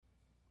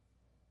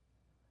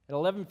At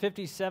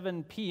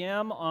 11:57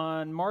 p.m.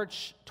 on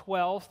March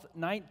 12th,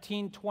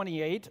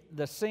 1928,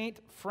 the St.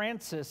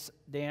 Francis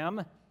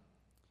Dam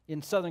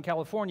in Southern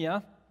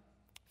California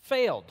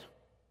failed.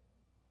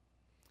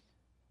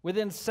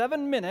 Within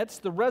 7 minutes,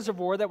 the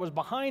reservoir that was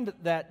behind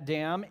that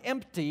dam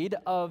emptied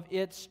of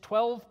its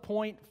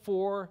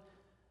 12.4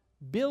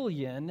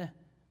 billion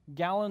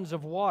gallons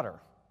of water.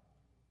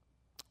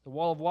 The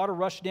wall of water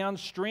rushed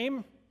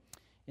downstream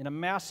in a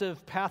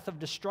massive path of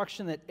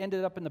destruction that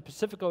ended up in the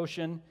Pacific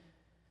Ocean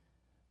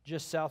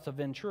just south of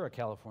Ventura,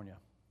 California.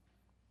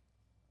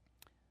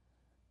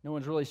 No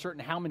one's really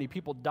certain how many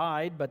people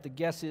died, but the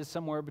guess is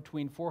somewhere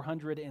between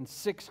 400 and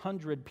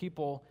 600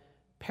 people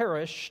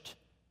perished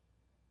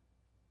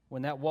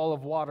when that wall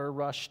of water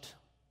rushed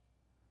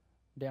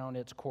down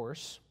its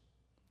course.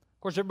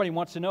 Of course, everybody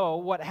wants to know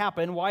what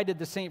happened. Why did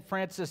the St.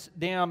 Francis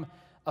Dam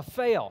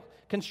fail?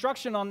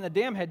 Construction on the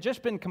dam had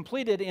just been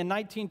completed in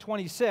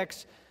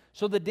 1926,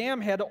 so the dam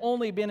had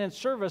only been in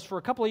service for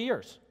a couple of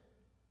years.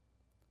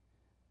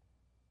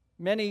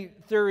 Many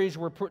theories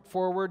were put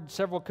forward.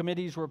 Several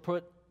committees were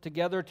put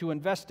together to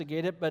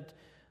investigate it, but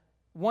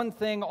one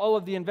thing all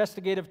of the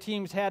investigative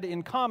teams had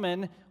in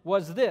common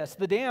was this: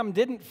 the dam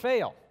didn't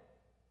fail.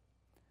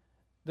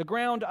 The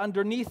ground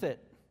underneath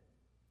it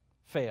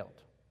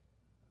failed.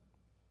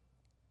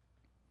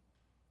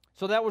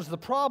 So that was the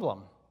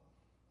problem.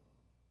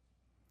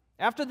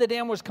 After the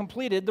dam was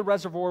completed, the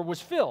reservoir was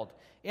filled,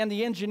 and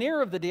the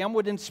engineer of the dam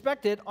would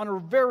inspect it on a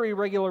very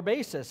regular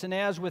basis. And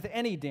as with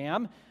any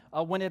dam,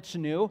 when it's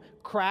new,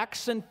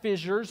 cracks and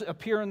fissures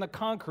appear in the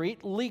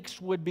concrete. Leaks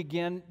would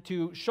begin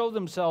to show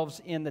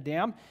themselves in the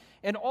dam.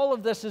 And all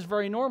of this is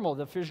very normal.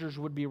 The fissures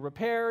would be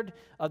repaired,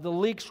 the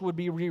leaks would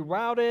be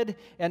rerouted,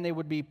 and they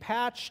would be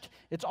patched.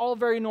 It's all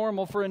very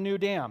normal for a new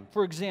dam.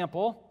 For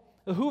example,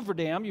 the Hoover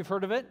Dam, you've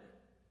heard of it?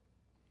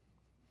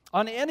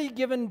 On any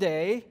given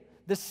day,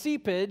 the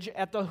seepage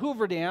at the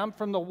Hoover Dam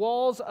from the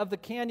walls of the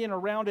canyon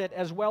around it,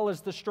 as well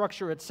as the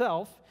structure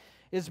itself,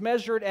 is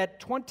measured at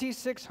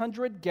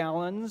 2,600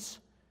 gallons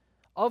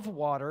of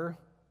water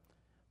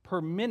per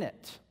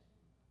minute.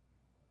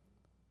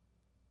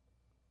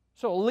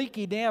 So a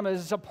leaky dam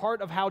is a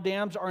part of how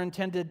dams are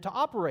intended to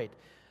operate.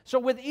 So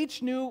with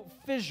each new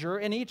fissure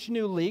and each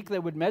new leak, they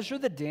would measure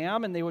the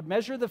dam, and they would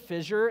measure the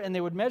fissure, and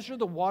they would measure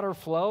the water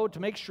flow to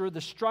make sure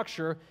the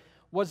structure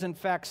was in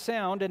fact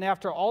sound. And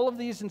after all of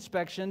these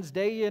inspections,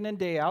 day in and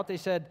day out, they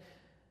said,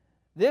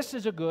 this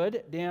is a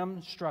good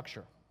dam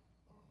structure.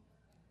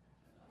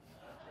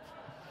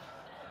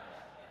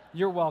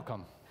 You're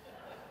welcome.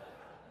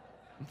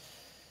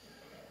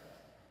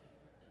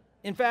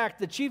 In fact,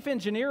 the chief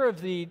engineer of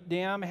the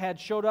dam had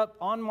showed up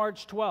on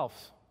March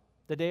 12th,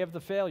 the day of the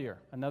failure.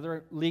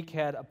 Another leak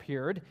had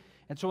appeared.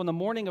 And so in the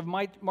morning of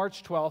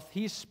March 12th,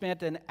 he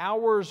spent an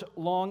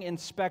hours-long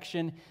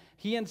inspection.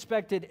 He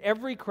inspected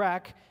every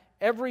crack,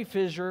 every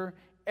fissure,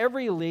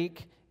 every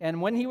leak.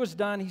 And when he was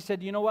done, he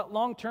said, you know what,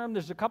 long term,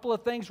 there's a couple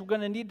of things we're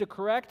going to need to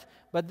correct,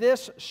 but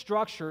this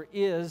structure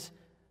is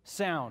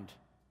sound.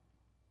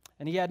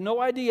 And he had no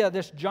idea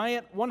this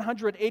giant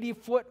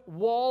 180-foot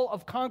wall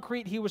of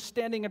concrete he was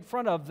standing in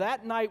front of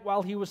that night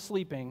while he was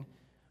sleeping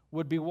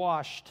would be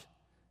washed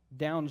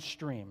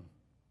downstream.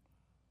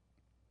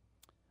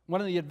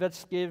 One of the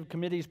investigative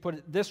committees put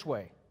it this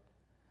way: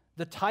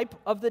 the type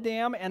of the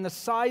dam and the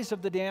size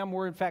of the dam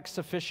were in fact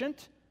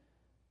sufficient.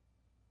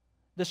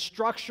 The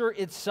structure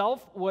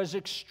itself was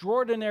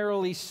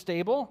extraordinarily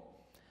stable.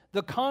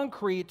 The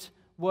concrete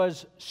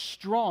was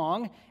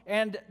strong,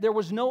 and there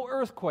was no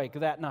earthquake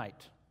that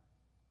night.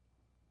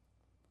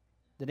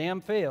 The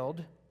dam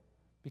failed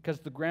because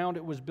the ground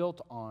it was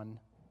built on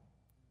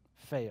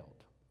failed.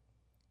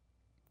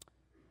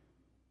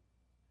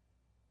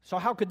 So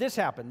how could this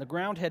happen? The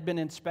ground had been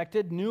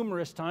inspected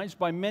numerous times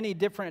by many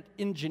different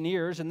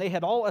engineers, and they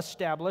had all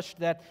established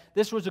that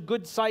this was a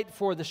good site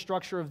for the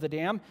structure of the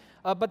dam.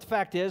 But the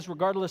fact is,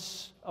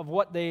 regardless of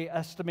what they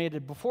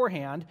estimated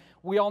beforehand,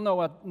 we all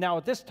know now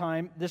at this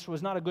time this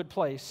was not a good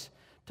place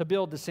to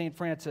build the St.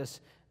 Francis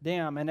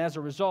Dam, and as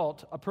a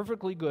result, a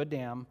perfectly good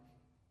dam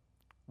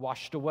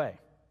washed away.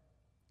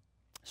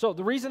 So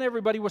the reason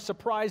everybody was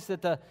surprised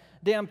that the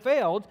dam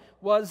failed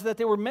was that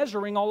they were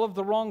measuring all of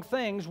the wrong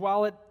things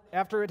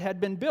after it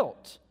had been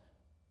built.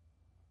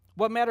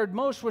 What mattered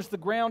most was the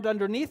ground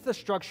underneath the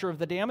structure of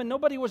the dam, and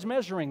nobody was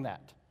measuring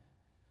that.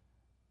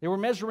 They were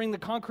measuring the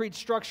concrete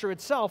structure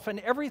itself, and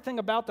everything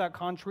about that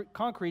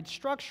concrete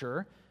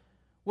structure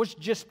was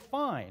just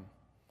fine.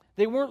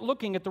 They weren't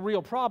looking at the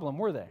real problem,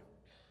 were they?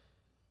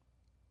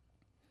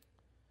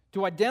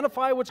 To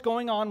identify what's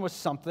going on with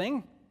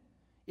something,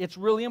 it's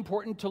really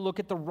important to look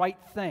at the right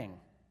thing.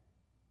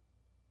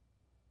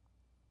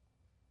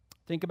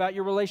 Think about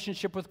your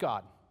relationship with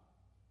God.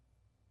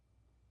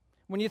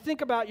 When you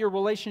think about your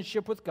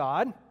relationship with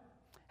God,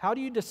 how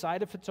do you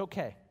decide if it's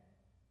okay?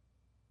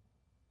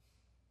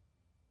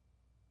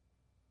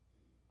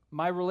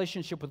 My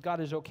relationship with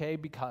God is okay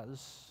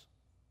because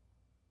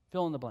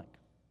fill in the blank.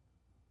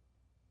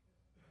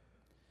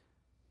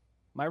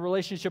 My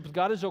relationship with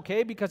God is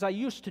okay because I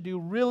used to do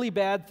really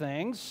bad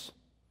things,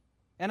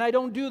 And I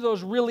don't do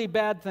those really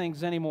bad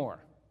things anymore.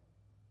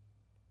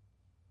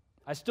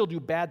 I still do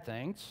bad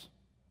things,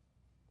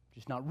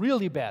 just not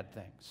really bad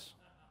things.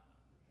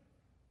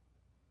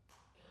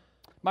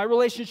 My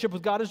relationship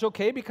with God is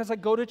okay because I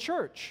go to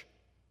church,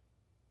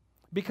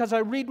 because I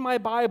read my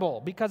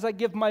Bible, because I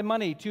give my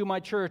money to my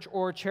church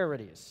or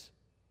charities.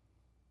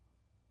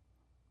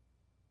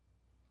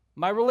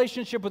 My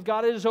relationship with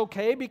God is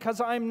okay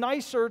because I'm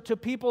nicer to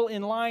people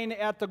in line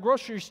at the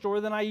grocery store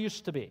than I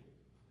used to be.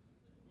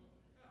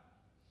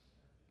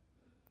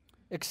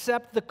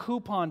 Except the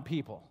coupon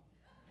people.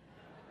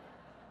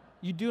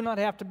 You do not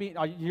have to be,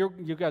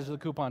 you guys are the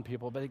coupon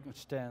people, but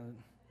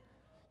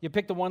you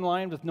pick the one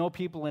line with no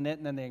people in it,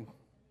 and then they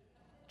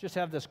just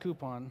have this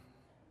coupon.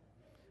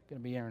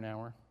 Going to be here an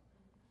hour.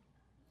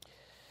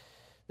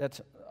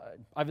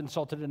 I've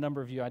insulted a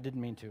number of you. I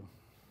didn't mean to.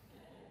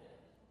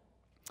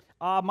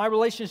 My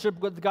relationship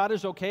with God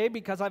is okay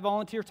because I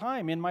volunteer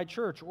time in my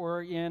church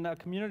or in a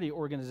community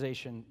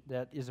organization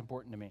that is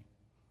important to me.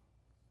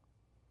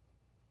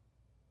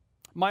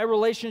 My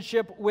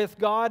relationship with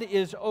God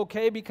is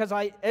okay because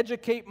I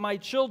educate my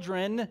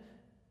children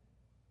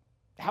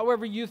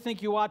however you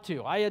think you ought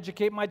to. I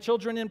educate my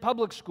children in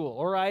public school,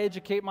 or I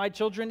educate my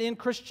children in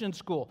Christian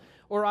school,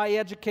 or I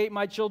educate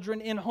my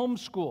children in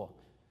homeschool.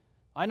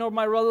 I know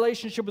my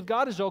relationship with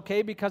God is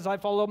okay because I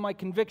follow my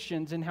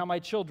convictions in how my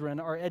children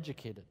are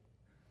educated.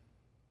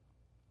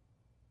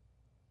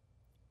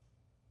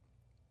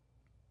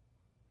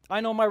 I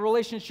know my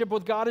relationship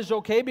with God is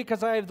okay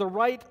because I have the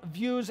right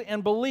views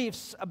and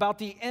beliefs about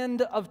the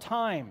end of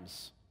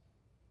times.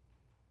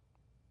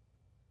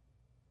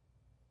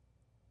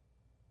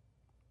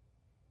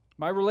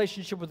 My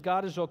relationship with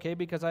God is okay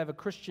because I have a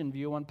Christian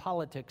view on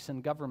politics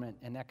and government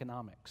and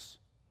economics.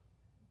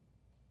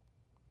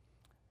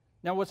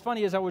 Now, what's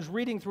funny is I was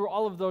reading through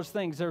all of those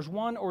things. There's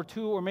one or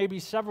two or maybe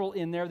several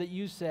in there that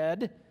you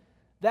said,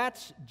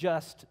 that's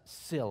just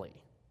silly.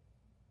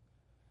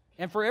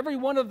 And for every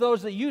one of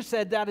those that you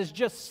said, that is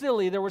just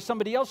silly, there was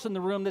somebody else in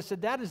the room that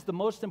said, that is the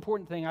most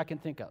important thing I can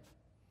think of.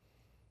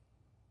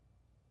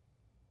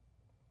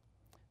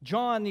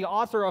 John, the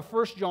author of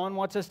 1 John,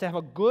 wants us to have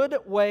a good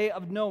way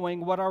of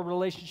knowing what our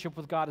relationship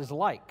with God is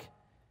like.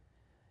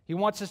 He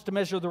wants us to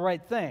measure the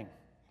right thing.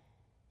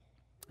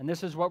 And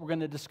this is what we're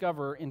going to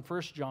discover in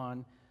 1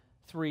 John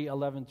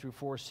 3:11 through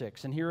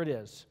 4:6. And here it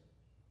is.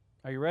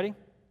 Are you ready?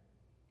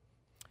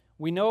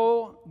 We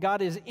know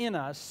God is in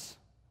us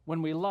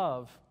when we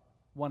love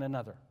one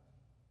another.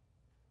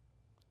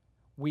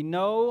 We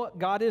know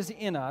God is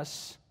in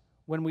us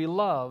when we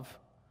love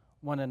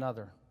one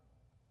another.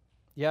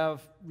 You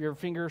have your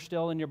finger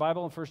still in your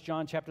Bible in 1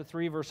 John chapter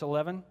 3, verse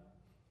 11?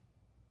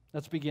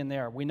 Let's begin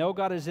there. We know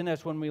God is in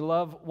us when we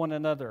love one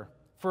another.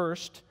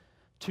 First,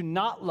 to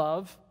not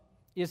love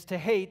is to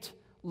hate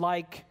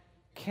like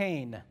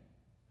Cain.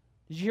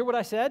 Did you hear what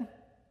I said?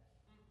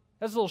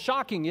 That's a little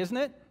shocking, isn't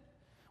it?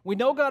 We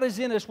know God is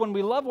in us when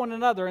we love one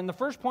another, and the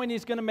first point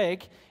he's going to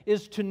make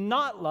is to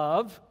not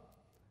love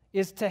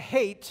is to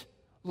hate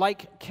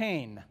like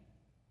Cain.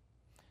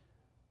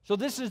 So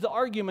this is the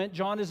argument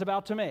John is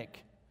about to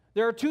make.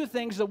 There are two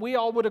things that we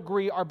all would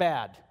agree are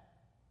bad.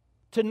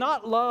 To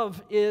not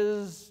love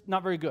is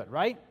not very good,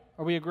 right?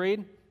 Are we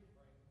agreed?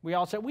 We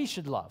all said we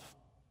should love.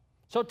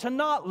 So to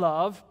not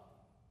love,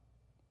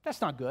 that's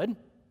not good.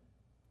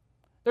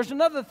 There's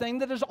another thing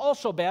that is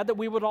also bad that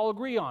we would all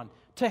agree on.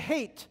 To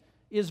hate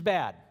is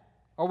bad.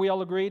 Are we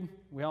all agreed?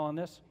 We all on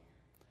this?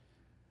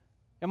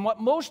 And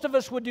what most of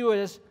us would do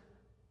is,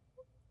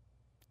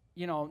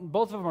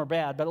 both of them are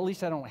bad, but at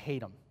least I don't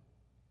hate them.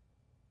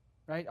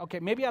 Right? Okay,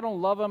 maybe I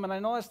don't love them, and I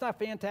know that's not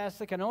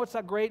fantastic. I know it's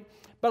not great,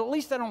 but at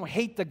least I don't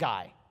hate the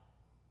guy.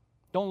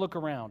 Don't look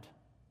around.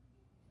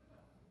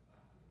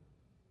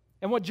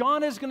 And what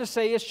John is going to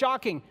say is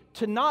shocking.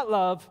 To not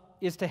love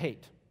is to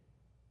hate.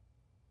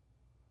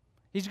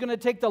 He's going to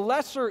take the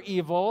lesser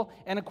evil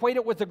and equate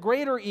it with the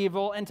greater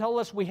evil and tell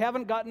us we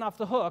haven't gotten off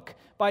the hook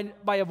by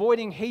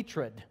avoiding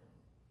hatred.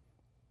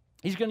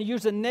 He's going to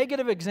use a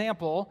negative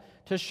example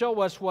to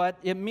show us what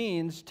it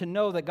means to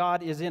know that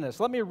God is in us.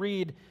 Let me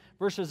read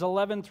verses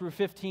 11 through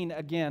 15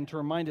 again to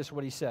remind us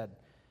what he said.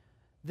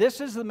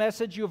 This is the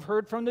message you have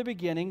heard from the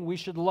beginning. We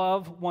should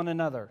love one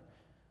another.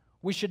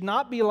 We should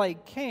not be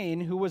like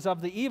Cain, who was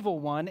of the evil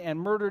one and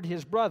murdered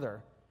his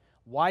brother.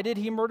 Why did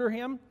he murder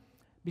him?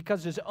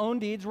 Because his own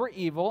deeds were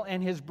evil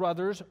and his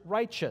brother's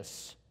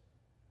righteous.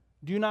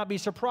 Do not be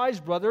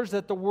surprised, brothers,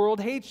 that the world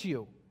hates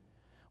you.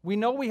 We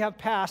know we have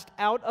passed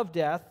out of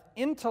death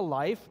into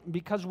life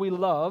because we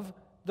love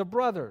the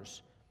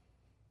brothers.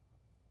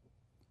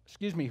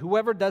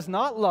 Whoever does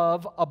not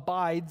love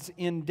abides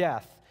in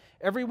death.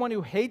 Everyone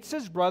who hates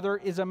his brother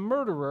is a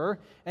murderer,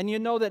 and you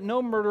know that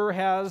no murderer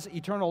has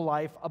eternal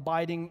life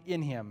abiding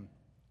in him.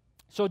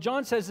 So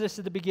John says this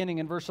at the beginning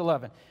in verse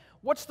 11.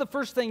 What's the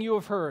first thing you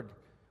have heard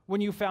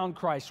when you found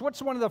Christ?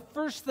 What's one of the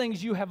first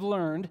things you have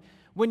learned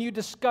when you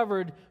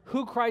discovered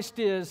who Christ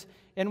is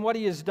and what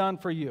he has done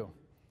for you?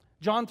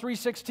 John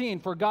 3:16,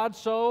 for God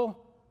so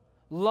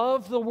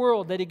loved the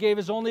world that he gave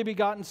his only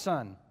begotten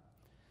Son.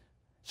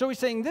 So he's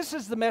saying, this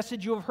is the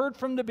message you have heard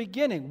from the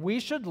beginning. We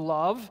should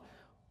love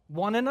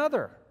one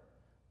another.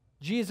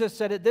 Jesus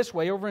said it this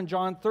way over in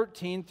John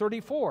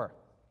 13:34.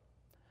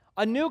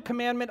 A new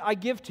commandment I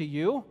give to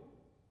you,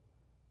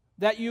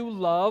 that you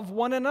love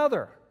one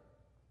another.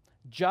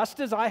 Just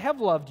as I have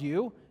loved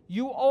you,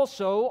 you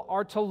also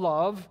are to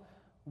love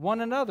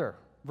one another.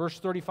 Verse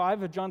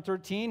 35 of John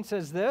 13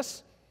 says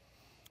this,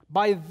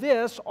 by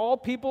this all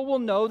people will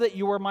know that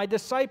you are my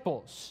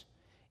disciples,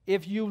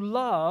 if you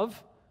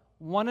love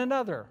one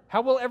another.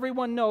 How will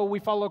everyone know we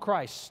follow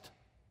Christ?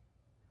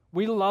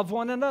 We love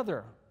one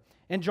another.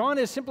 And John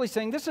is simply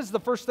saying this is the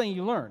first thing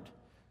you learned.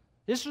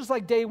 This was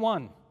like day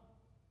one.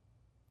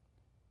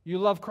 You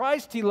love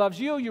Christ, He loves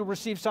you, you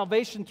receive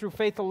salvation through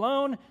faith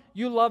alone,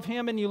 you love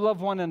Him, and you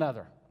love one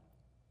another.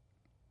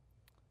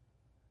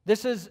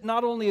 This is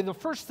not only the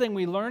first thing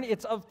we learn,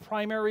 it's of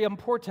primary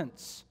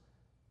importance.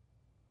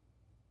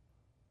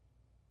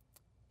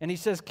 And he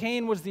says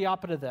Cain was the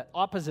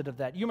opposite of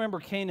that. You remember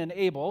Cain and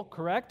Abel,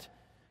 correct?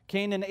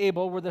 Cain and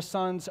Abel were the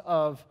sons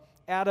of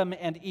Adam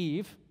and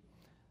Eve.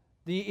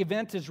 The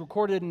event is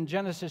recorded in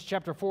Genesis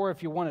chapter 4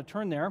 if you want to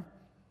turn there.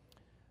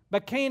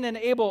 But Cain and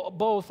Abel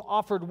both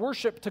offered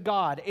worship to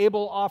God.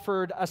 Abel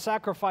offered a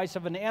sacrifice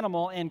of an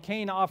animal, and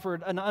Cain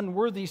offered an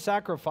unworthy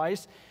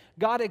sacrifice.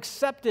 God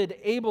accepted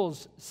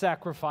Abel's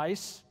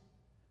sacrifice.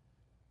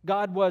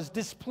 God was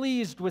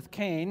displeased with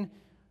Cain.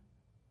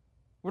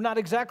 We're not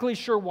exactly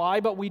sure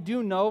why, but we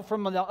do know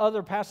from the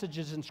other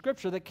passages in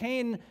Scripture that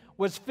Cain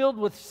was filled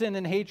with sin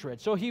and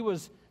hatred. So he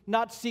was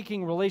not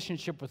seeking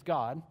relationship with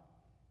God.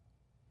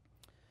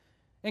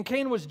 And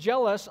Cain was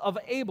jealous of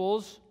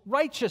Abel's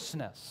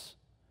righteousness.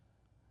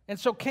 And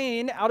so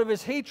Cain, out of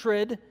his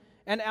hatred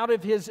and out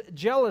of his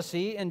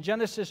jealousy, in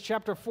Genesis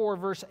chapter 4,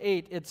 verse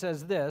 8, it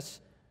says this.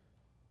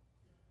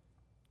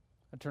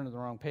 I turned to the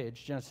wrong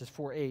page. Genesis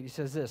 4:8. He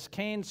says this,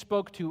 Cain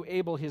spoke to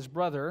Abel his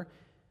brother,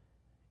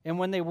 and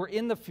when they were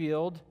in the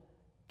field,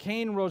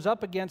 Cain rose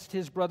up against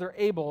his brother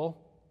Abel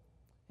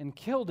and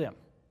killed him.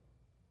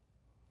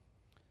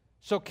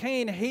 So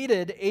Cain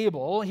hated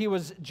Abel. He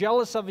was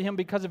jealous of him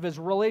because of his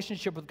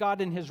relationship with God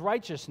and his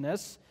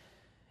righteousness.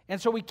 And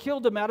so he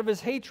killed him out of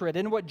his hatred.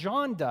 And what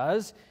John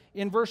does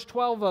in verse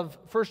 12 of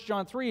 1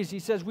 John 3 is he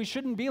says we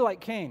shouldn't be like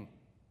Cain.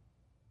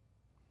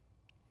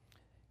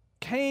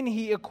 Cain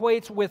he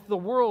equates with the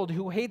world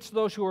who hates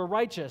those who are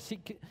righteous.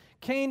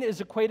 Cain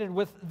is equated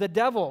with the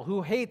devil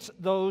who hates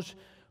those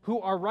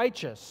who are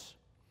righteous.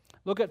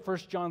 Look at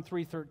 1 John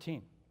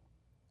 3:13.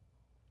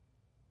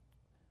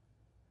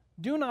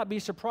 Do not be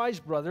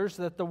surprised, brothers,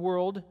 that the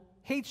world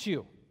hates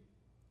you.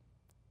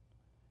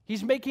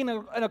 He's making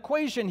an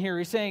equation here.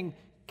 He's saying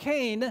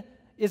Cain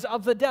is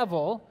of the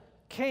devil,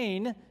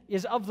 Cain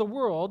is of the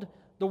world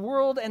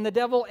and the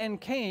devil and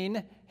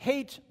Cain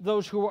hate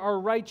those who are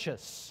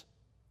righteous.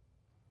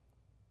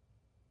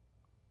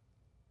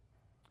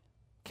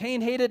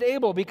 Cain hated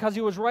Abel because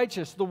he was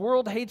righteous. The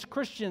world hates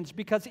Christians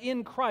because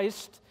in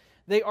Christ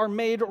they are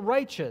made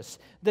righteous.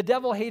 The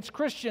devil hates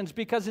Christians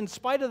because in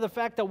spite of the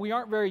fact that we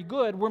aren't very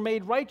good, we're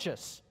made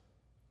righteous.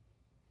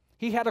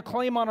 He had a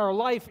claim on our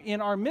life in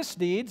our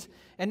misdeeds,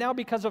 and now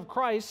because of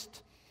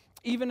Christ,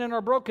 even in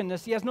our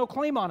brokenness, he has no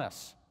claim on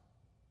us.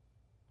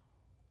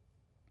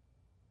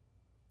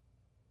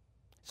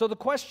 So the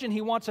question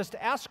he wants us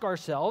to ask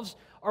ourselves,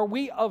 are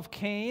we of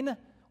Cain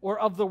or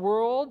of the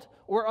world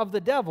or of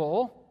the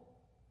devil?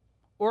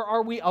 Or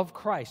are we of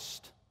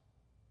Christ?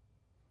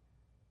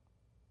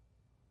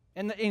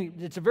 And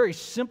it's a very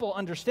simple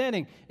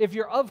understanding. If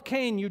you're of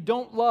Cain, you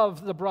don't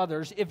love the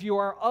brothers. If you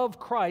are of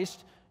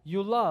Christ,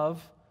 you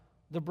love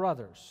the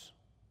brothers.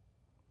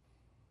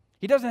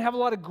 He doesn't have a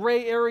lot of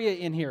gray area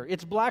in here.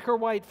 It's black or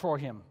white for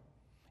him.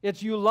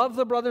 It's you love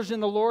the brothers in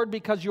the Lord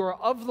because you are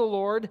of the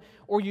Lord,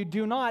 or you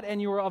do not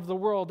and you are of the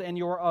world and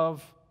you are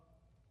of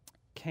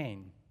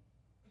Cain.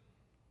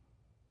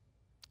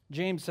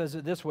 James says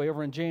it this way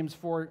over in James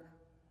 4,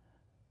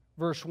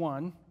 verse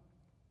 1,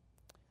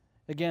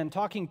 again,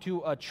 talking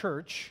to a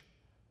church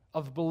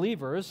of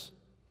believers,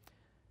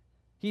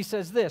 he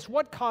says this,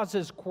 what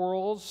causes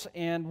quarrels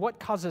and what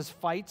causes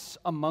fights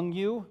among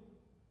you?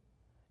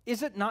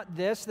 Is it not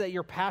this, that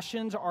your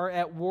passions are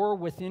at war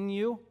within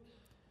you?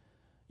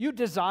 You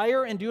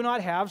desire and do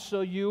not have, so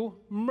you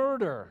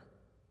murder.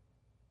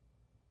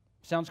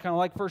 Sounds kind of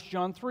like 1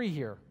 John 3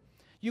 here.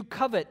 You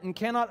covet and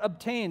cannot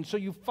obtain, so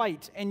you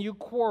fight and you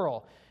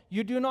quarrel.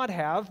 You do not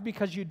have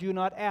because you do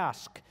not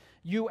ask.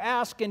 You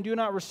ask and do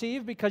not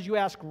receive because you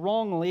ask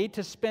wrongly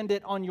to spend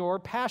it on your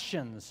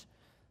passions.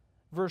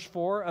 Verse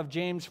 4 of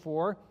James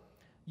 4,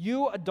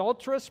 you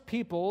adulterous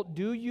people,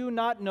 do you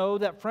not know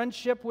that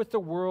friendship with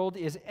the world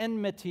is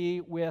enmity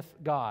with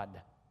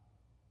God?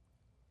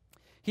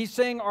 He's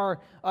saying our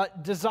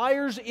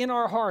desires in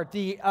our heart,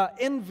 the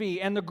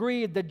envy and the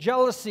greed, the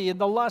jealousy and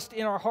the lust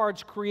in our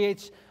hearts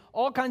creates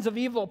all kinds of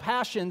evil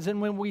passions. And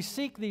when we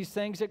seek these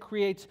things, it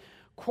creates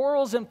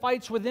quarrels and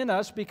fights within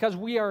us because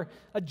we are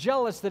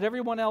jealous that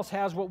everyone else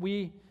has what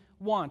we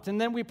want. And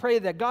then we pray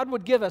that God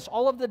would give us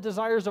all of the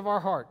desires of our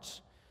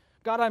hearts.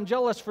 God, I'm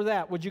jealous for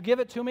that. Would you give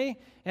it to me?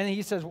 And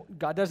he says,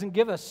 God doesn't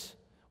give us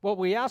Well,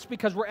 we ask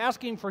because we're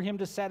asking for him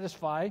to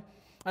satisfy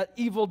an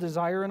evil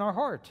desire in our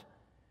heart.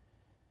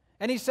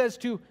 And he says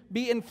to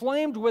be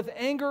inflamed with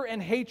anger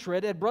and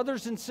hatred at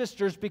brothers and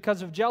sisters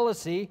because of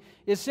jealousy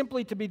is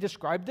simply to be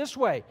described this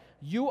way: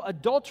 you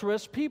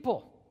adulterous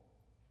people.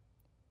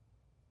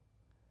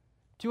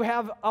 To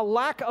have a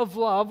lack of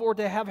love or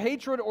to have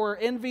hatred or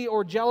envy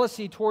or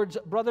jealousy towards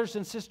brothers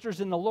and sisters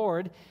in the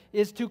Lord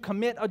is to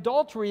commit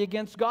adultery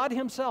against God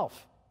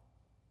himself.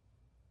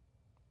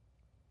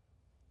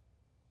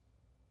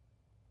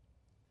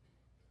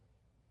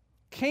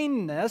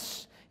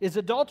 Cainness is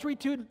adultery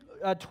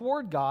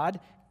toward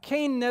God.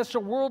 Cainness or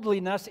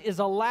worldliness is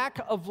a lack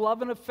of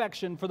love and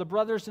affection for the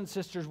brothers and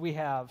sisters we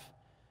have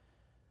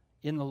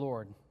in the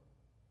Lord.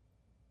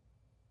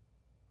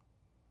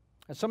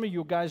 And some of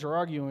you guys are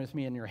arguing with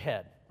me in your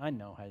head. I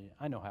know how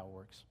it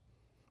works.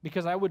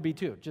 Because I would be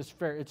too. Just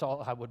fair, it's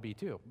all I would be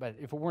too. But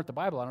if it weren't the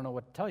Bible, I don't know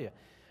what to tell you.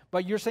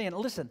 But you're saying,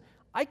 listen,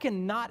 I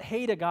cannot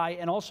hate a guy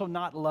and also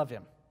not love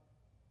him.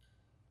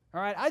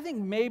 All right, I think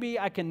maybe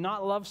I can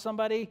not love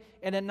somebody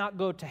and then not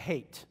go to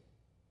hate.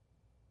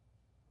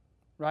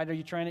 Right? Are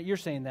you trying to? You're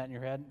saying that in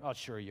your head? Oh,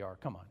 sure you are.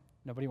 Come on.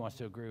 Nobody wants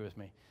to agree with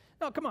me.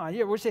 No, come on.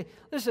 Yeah, we're saying,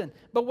 listen,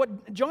 but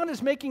what John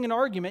is making an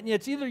argument, and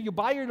it's either you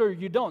buy it or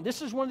you don't.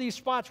 This is one of these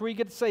spots where you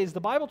get to say, is the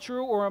Bible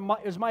true or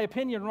is my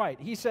opinion right?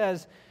 He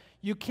says,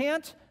 you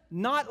can't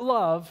not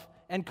love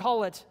and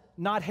call it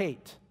not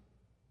hate.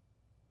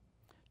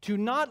 To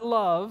not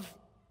love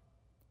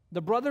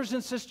the brothers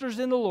and sisters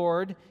in the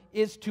Lord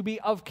is to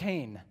be of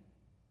Cain.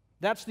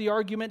 That's the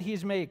argument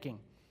he's making.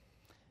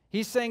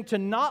 He's saying to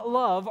not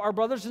love our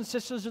brothers and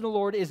sisters in the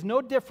Lord is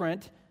no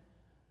different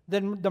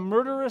than the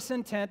murderous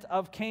intent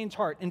of Cain's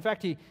heart. In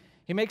fact, he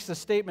makes the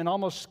statement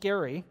almost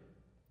scary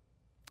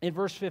in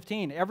verse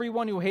 15.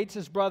 Everyone who hates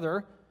his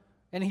brother,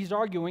 and he's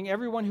arguing,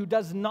 everyone who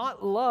does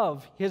not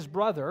love his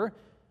brother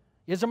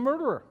is a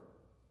murderer.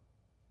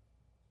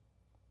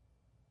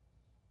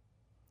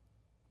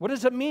 What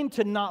does it mean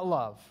to not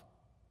love?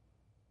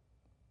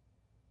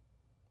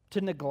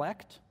 To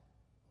neglect?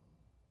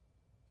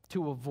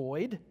 To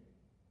avoid?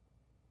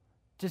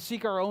 To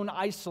seek our own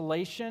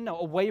isolation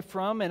away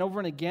from and over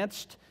and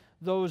against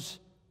those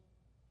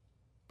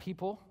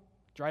people?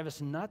 Drive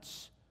us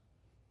nuts?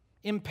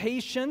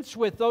 Impatience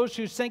with those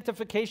whose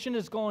sanctification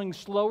is going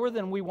slower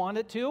than we want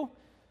it to?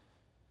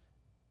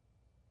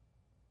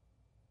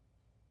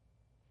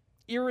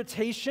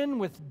 Irritation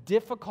with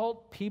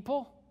difficult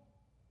people?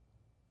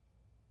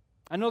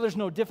 I know there's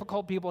no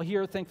difficult people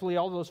here. Thankfully,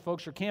 all those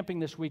folks are camping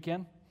this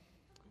weekend.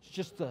 It's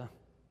just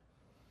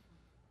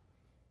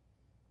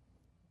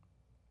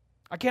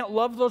I can't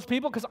love those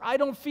people because I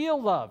don't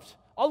feel loved.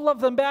 I'll love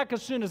them back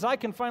as soon as I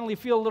can finally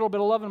feel a little bit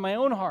of love in my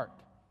own heart.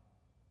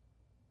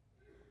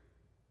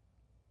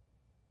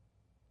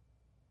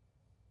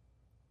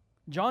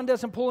 John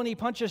doesn't pull any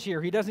punches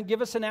here. He doesn't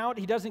give us an out.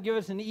 He doesn't give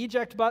us an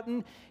eject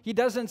button. He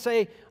doesn't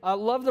say,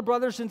 love the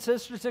brothers and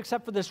sisters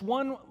except for this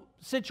one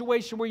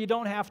situation where you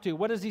don't have to.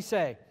 What does he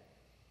say?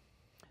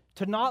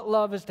 To not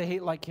love is to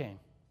hate like Cain.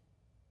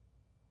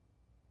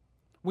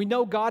 We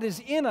know God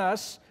is in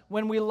us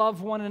when we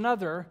love one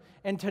another,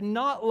 and to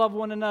not love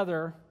one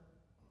another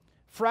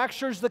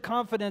fractures the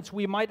confidence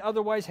we might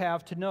otherwise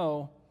have to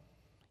know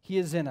He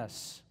is in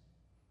us.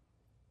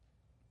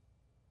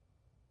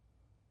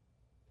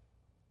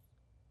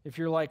 If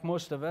you're like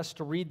most of us,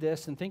 to read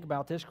this and think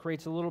about this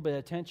creates a little bit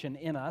of tension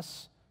in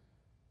us.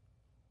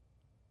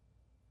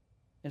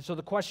 And so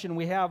the question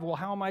we have, well,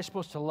 how am I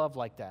supposed to love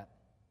like that?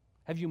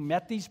 Have you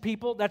met these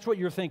people? That's what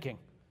you're thinking.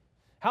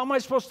 How am I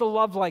supposed to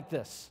love like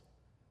this?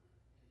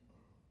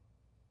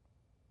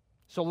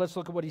 So let's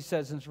look at what he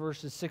says in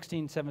verses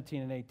 16,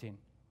 17, and 18.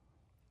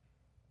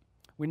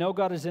 We know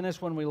God is in us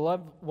when we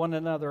love one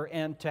another,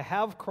 and to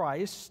have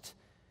Christ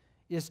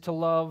is to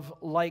love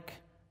like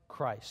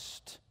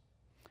Christ.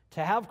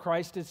 To have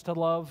Christ is to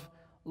love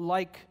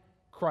like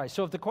Christ.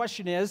 So if the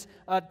question is,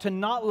 to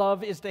not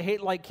love is to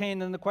hate like Cain,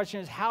 then the question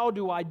is, how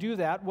do I do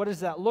that? What does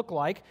that look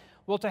like?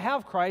 Well, to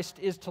have Christ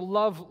is to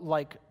love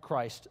like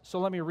Christ. So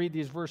let me read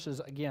these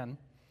verses again.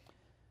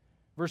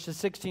 Verses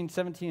 16,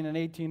 17, and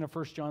 18 of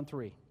 1 John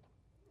 3.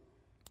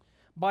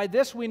 By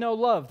this we know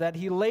love, that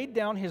He laid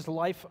down His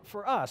life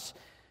for us,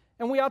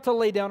 and we ought to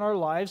lay down our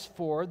lives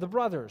for the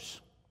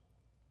brothers.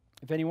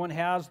 If anyone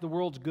has the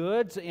world's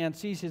goods and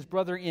sees his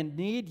brother in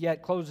need,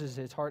 yet closes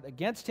his heart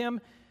against him,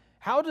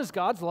 how does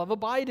God's love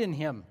abide in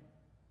him?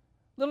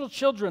 Little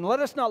children, let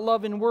us not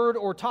love in word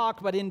or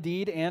talk, but in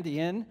deed and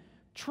in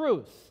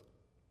truth.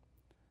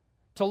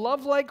 To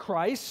love like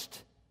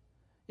Christ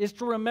is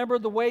to remember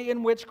the way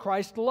in which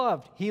Christ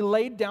loved. He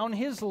laid down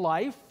His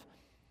life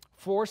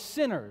for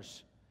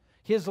sinners.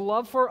 His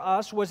love for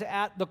us was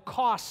at the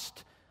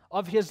cost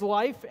of His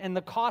life and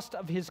the cost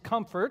of His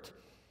comfort.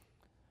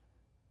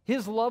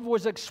 His love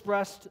was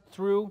expressed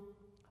through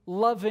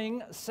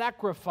loving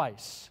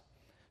sacrifice.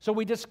 So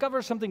we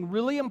discover something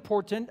really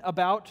important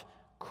about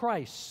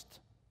Christ.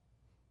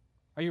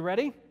 Are you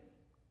ready?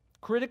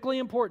 Critically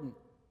important.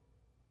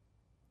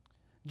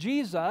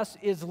 Jesus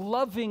is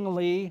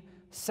lovingly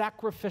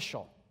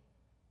sacrificial.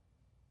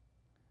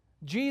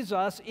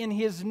 Jesus, in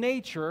his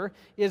nature,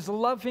 is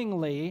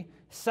lovingly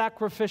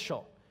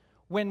sacrificial.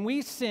 When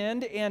we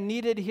sinned and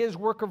needed his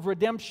work of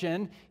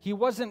redemption, he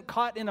wasn't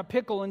caught in a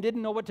pickle and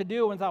didn't know what to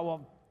do and thought,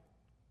 well,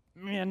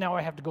 man, now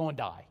I have to go and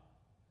die.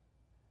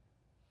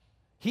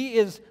 He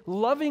is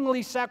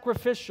lovingly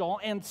sacrificial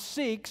and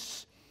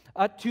seeks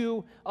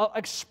to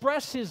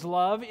express his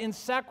love in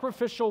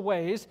sacrificial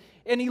ways,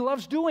 and he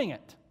loves doing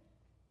it.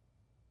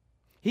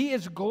 He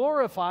is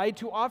glorified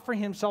to offer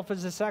himself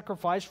as a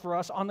sacrifice for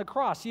us on the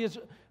cross. He is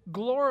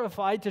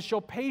glorified to show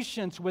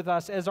patience with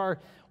us as our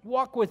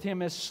walk with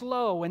him is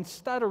slow and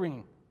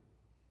stuttering.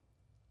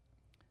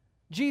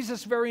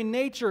 Jesus' very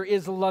nature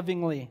is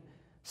lovingly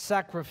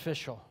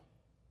sacrificial.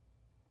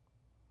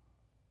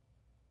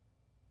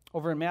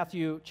 Over in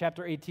Matthew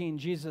chapter 18,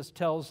 Jesus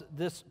tells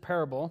this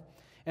parable,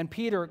 and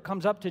Peter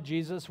comes up to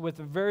Jesus with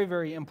a very,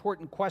 very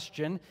important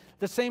question,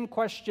 the same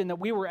question that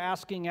we were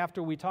asking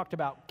after we talked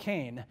about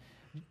Cain.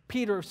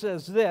 Peter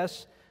says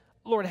this,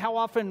 Lord, how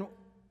often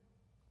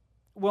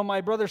will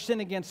my brother sin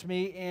against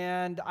me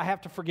and I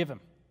have to forgive him?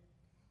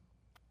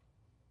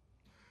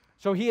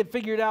 So he had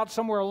figured out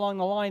somewhere along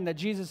the line that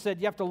Jesus said,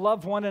 you have to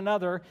love one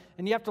another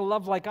and you have to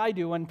love like I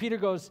do. And Peter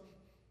goes,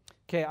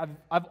 okay,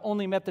 I've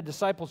only met the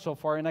disciples so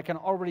far and I can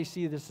already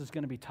see this is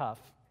going to be tough.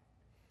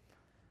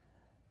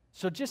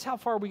 So just how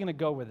far are we going to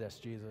go with this,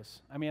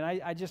 Jesus? I mean,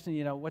 I just,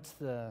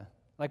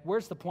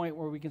 where's the point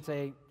where we can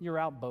say, you're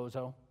out,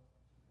 bozo?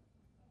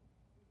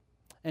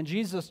 And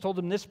Jesus told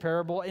him this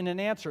parable in an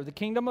answer. The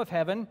kingdom of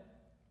heaven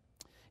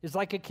is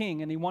like a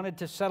king, and he wanted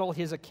to settle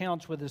his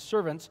accounts with his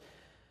servants.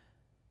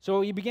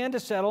 So he began to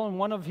settle, and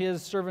one of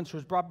his servants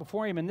was brought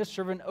before him, and this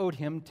servant owed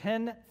him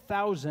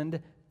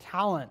 10,000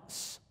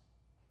 talents.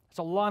 That's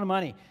a lot of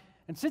money.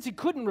 And since he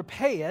couldn't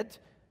repay it,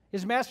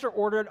 his master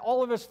ordered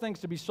all of his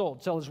things to be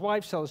sold. Sell his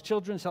wife, sell his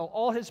children, sell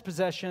all his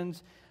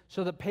possessions,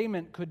 so that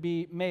payment could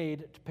be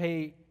made to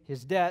pay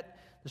his debt.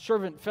 The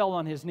servant fell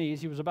on his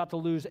knees. He was about to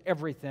lose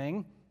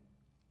everything.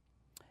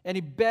 And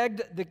he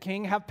begged the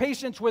king, have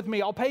patience with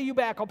me. I'll pay you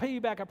back, I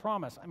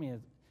promise. I mean,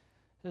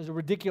 it was a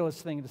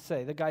ridiculous thing to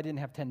say. The guy didn't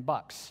have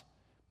 $10,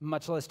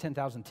 much less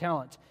 10,000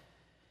 talents.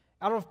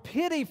 Out of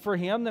pity for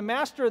him, the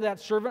master of that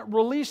servant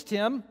released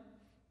him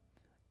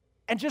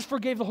and just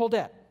forgave the whole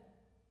debt.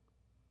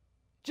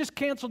 Just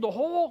canceled the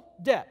whole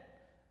debt.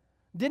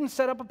 Didn't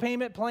set up a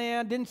payment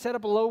plan, didn't set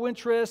up a low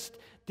interest,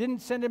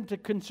 didn't send him to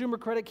consumer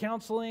credit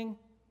counseling.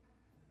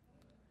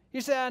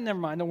 He said, never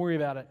mind, don't worry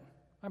about it.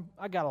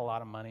 I got a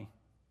lot of money.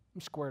 I'm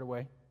squared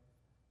away.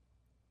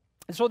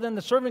 And so then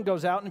the servant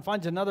goes out and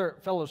finds another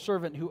fellow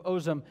servant who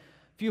owes him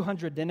a few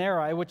hundred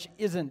denarii, which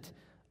isn't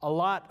a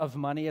lot of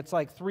money. It's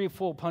like 3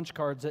 full punch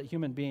cards at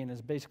human being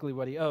is basically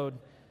what he owed.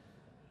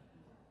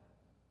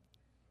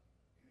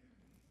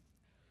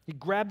 He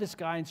grabbed this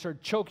guy and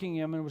started choking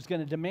him and was going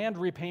to demand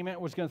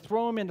repayment, was going to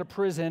throw him into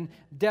prison,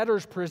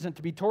 debtor's prison,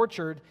 to be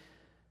tortured.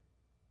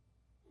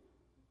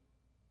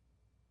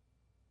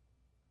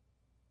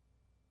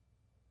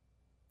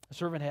 The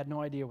servant had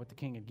no idea what the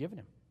king had given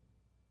him.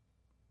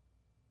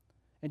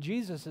 And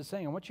Jesus is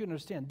saying, I want you to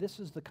understand, this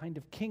is the kind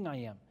of king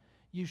I am.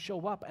 You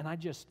show up and I'm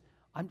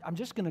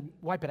just going to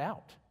wipe it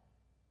out.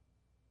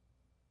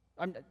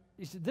 I'm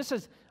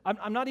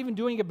not even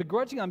doing it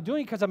begrudgingly. I'm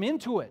doing it because I'm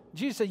into it.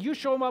 Jesus said, you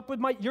show up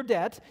with your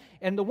debt,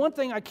 and the one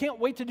thing I can't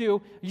wait to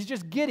do, he's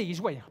just giddy. He's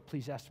waiting.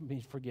 Please ask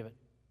me to forgive it.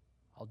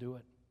 I'll do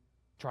it.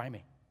 Try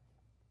me.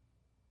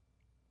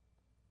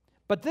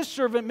 But this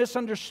servant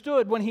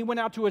misunderstood when he went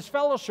out to his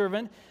fellow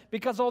servant,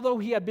 because although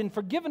he had been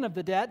forgiven of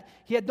the debt,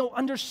 he had no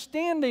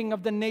understanding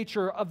of the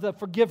nature of the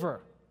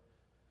forgiver.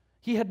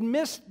 He had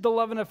missed the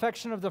love and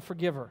affection of the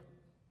forgiver.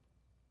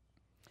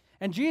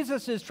 And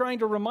Jesus is trying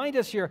to remind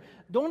us here,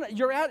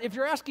 if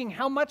you're asking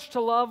how much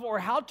to love or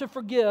how to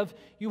forgive,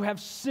 you have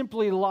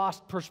simply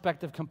lost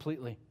perspective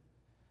completely.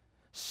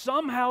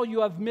 Somehow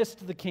you have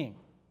missed the king.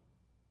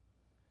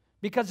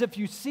 Because if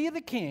you see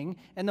the king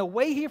and the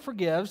way he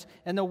forgives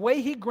and the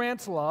way he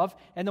grants love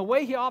and the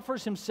way he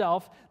offers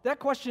himself, that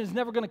question is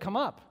never going to come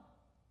up.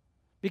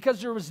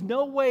 Because there was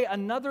no way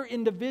another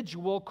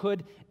individual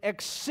could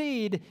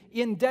exceed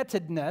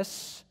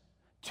indebtedness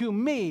to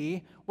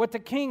me what the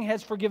king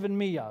has forgiven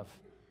me of.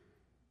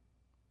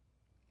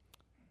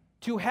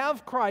 To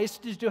have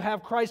Christ is to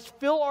have Christ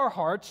fill our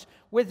hearts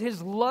with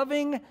his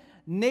loving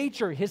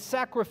nature, his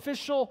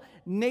sacrificial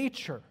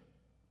nature.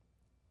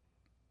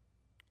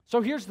 So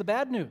here's the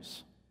bad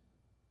news.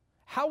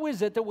 How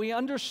is it that we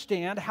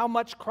understand how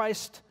much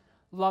Christ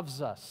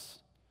loves us?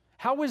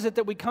 How is it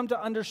that we come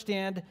to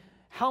understand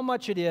how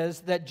much it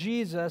is that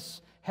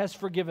Jesus has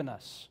forgiven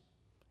us?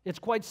 It's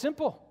quite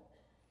simple.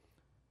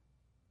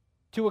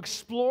 To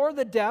explore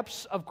the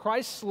depths of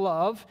Christ's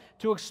love,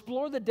 to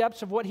explore the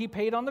depths of what he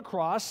paid on the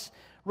cross,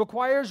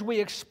 requires we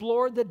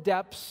explore the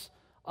depths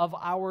of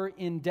our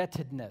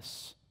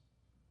indebtedness.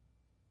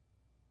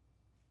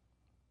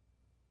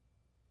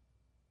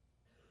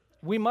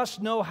 We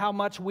must know how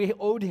much we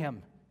owed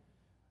him.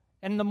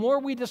 And the more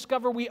we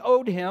discover we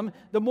owed him,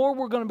 the more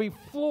we're going to be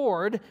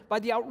floored by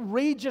the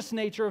outrageous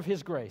nature of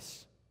his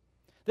grace.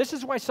 This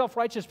is why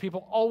self-righteous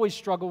people always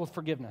struggle with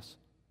forgiveness.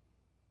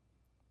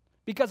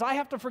 Because I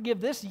have to forgive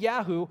this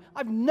yahoo.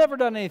 I've never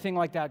done anything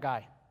like that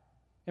guy.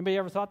 Anybody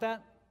ever thought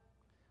that?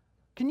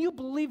 Can you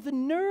believe the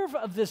nerve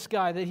of this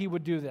guy that he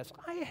would do this?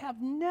 I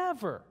have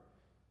never.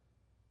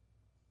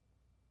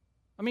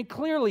 I mean,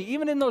 clearly,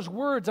 even in those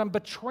words, I'm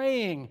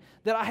betraying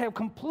that I have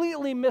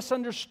completely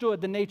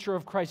misunderstood the nature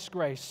of Christ's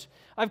grace.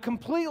 I've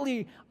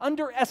completely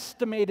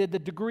underestimated the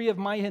degree of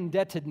my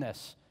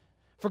indebtedness.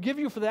 Forgive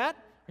you for that?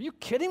 Are you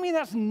kidding me?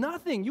 That's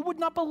nothing. You would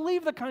not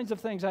believe the kinds of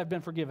things I've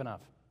been forgiven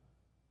of.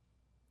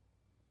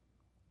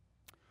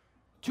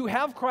 To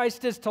have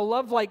Christ is to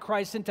love like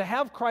Christ, and to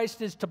have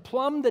Christ is to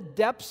plumb the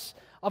depths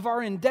of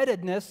our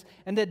indebtedness,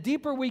 and the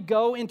deeper we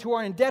go into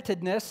our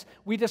indebtedness,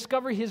 we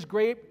discover His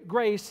great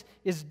grace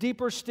is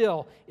deeper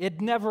still.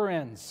 It never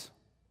ends.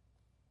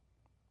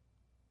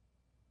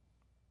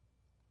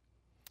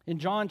 In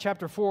John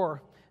chapter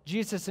 4,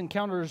 Jesus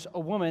encounters a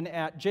woman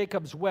at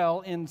Jacob's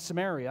well in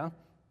Samaria.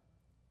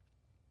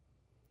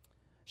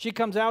 She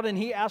comes out and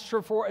He asks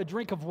her for a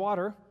drink of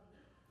water.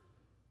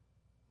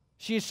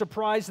 She is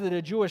surprised that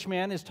a Jewish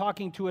man is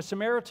talking to a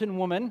Samaritan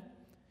woman.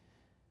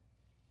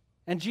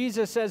 And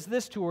Jesus says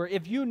this to her,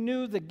 if you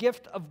knew the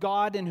gift of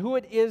God and who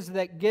it is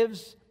that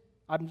gives,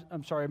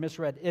 I'm sorry, I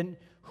misread, and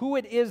who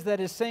it is that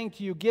is saying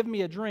to you, give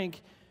me a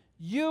drink,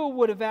 you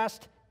would have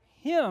asked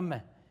Him,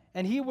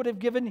 and He would have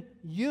given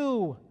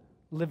you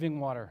living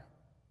water.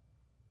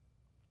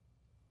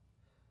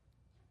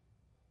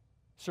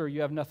 Sir,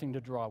 you have nothing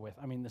to draw with.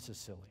 I mean, this is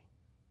silly.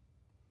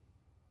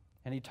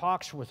 And He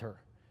talks with her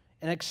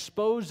and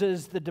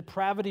exposes the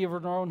depravity of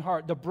her own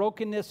heart, the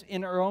brokenness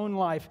in her own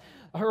life,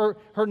 her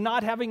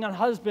not having a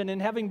husband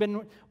and having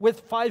been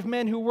with 5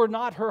 men who were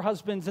not her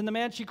husbands, and the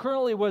man she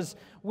currently was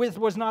with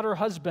was not her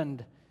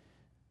husband.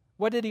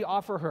 What did He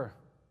offer her?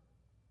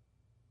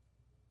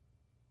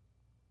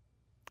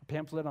 A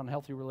pamphlet on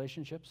healthy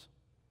relationships?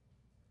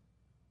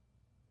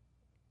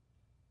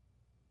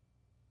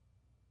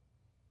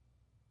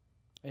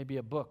 Maybe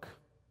a book.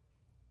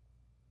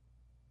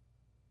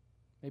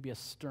 Maybe a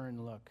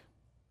stern look.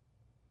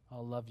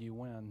 I'll love you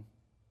when.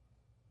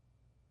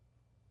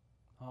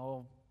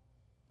 I'll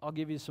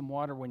give you some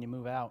water when you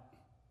move out.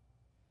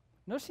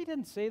 Notice He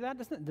didn't say that.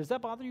 Does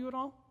that bother you at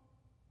all?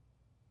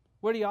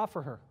 What did He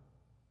offer her?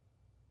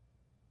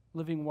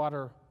 Living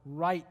water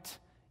right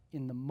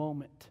in the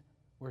moment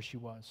where she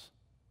was.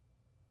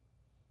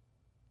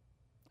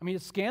 I mean,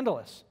 it's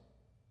scandalous.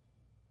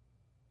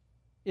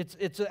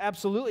 It's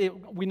absolutely,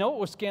 we know it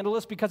was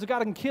scandalous because it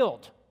got Him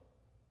killed.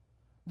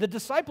 The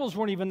disciples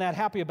weren't even that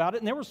happy about it,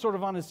 and they were sort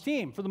of on His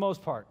team for the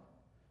most part.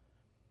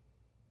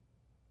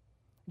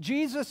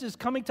 Jesus is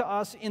coming to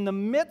us in the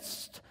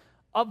midst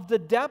of the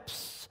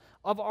depths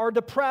of our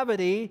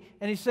depravity,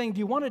 and He's saying, do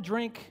you want a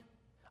drink?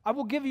 I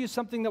will give you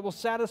something that will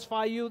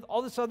satisfy you.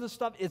 All this other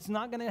stuff, it's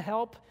not going to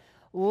help.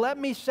 Let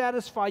me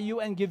satisfy you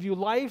and give you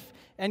life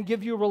and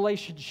give you a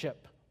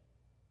relationship.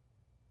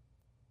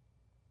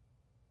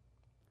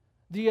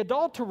 The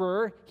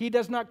adulterer, He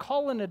does not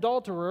call an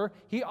adulterer,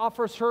 He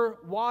offers her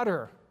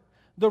water.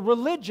 The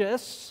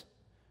religious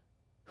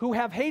who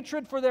have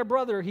hatred for their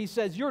brother, He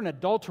says, you're an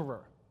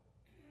adulterer.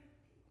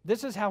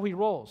 This is how He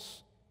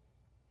rolls.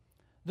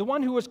 The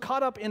one who was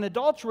caught up in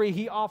adultery,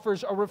 He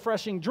offers a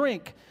refreshing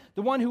drink.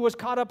 The one who was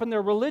caught up in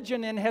their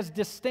religion and has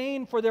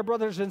disdain for their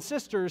brothers and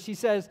sisters, He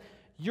says,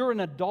 you're an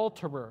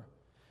adulterer.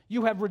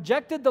 You have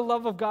rejected the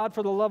love of God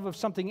for the love of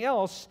something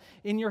else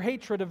in your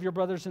hatred of your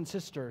brothers and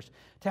sisters.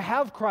 To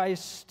have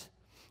Christ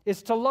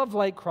is to love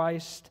like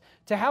Christ.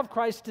 To have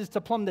Christ is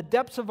to plumb the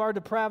depths of our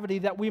depravity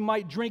that we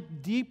might drink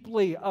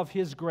deeply of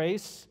His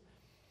grace,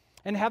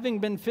 and having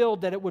been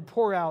filled, that it would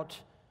pour out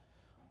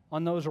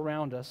on those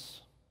around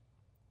us.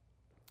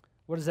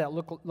 What does that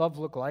love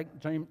look like?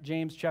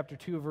 James chapter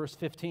 2, verse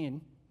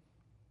 15.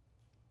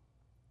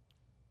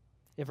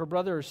 If a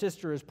brother or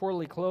sister is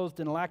poorly clothed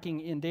and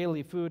lacking in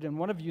daily food, and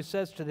one of you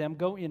says to them,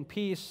 go in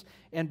peace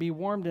and be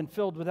warmed and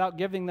filled without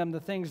giving them the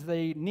things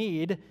they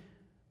need,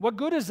 what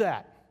good is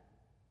that?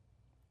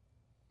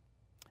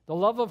 The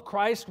love of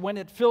Christ, when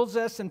it fills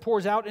us and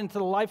pours out into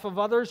the life of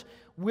others,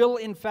 will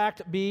in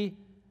fact be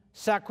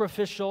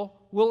sacrificial,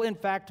 will in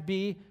fact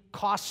be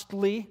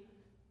costly.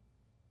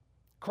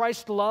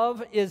 Christ's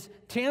love is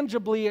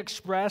tangibly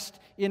expressed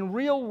in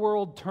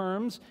real-world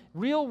terms,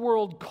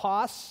 real-world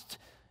cost.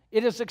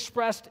 It is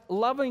expressed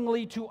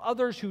lovingly to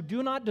others who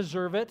do not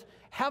deserve it,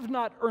 have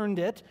not earned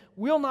it,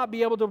 will not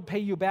be able to pay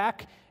you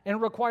back,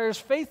 and requires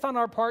faith on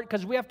our part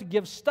because we have to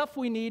give stuff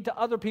we need to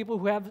other people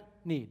who have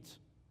needs.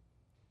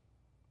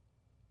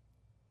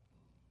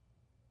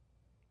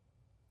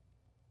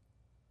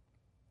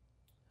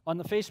 On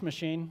the face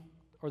machine,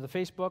 or the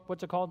Facebook,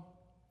 what's it called?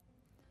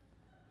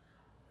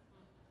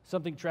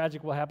 Something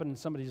tragic will happen in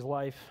somebody's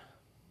life.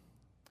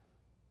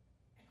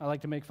 I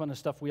like to make fun of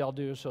stuff we all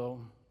do,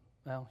 so,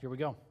 well, here we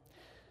go.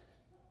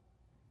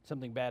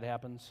 Something bad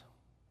happens.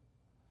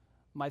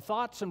 My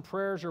thoughts and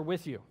prayers are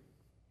with you.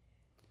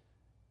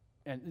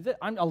 And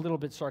I'm a little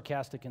bit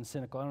sarcastic and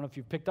cynical. I don't know if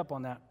you've picked up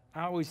on that.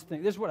 I always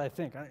think, this is what I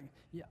think.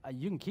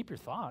 You can keep your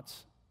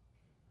thoughts.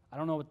 I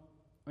don't know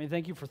what,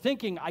 thank you for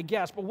thinking, I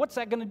guess, but what's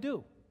that going to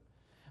do?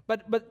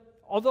 But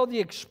although the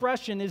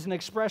expression is an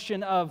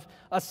expression of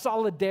a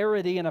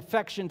solidarity and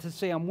affection to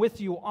say, I'm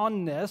with you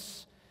on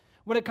this,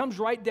 when it comes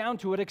right down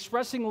to it,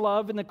 expressing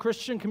love in the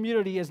Christian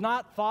community is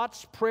not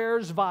thoughts,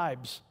 prayers,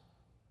 vibes.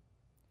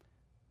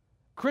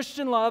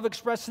 Christian love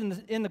expressed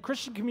in the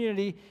Christian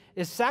community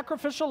is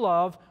sacrificial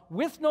love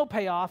with no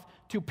payoff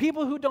to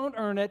people who don't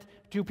earn it,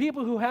 to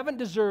people who haven't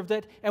deserved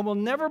it, and will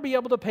never be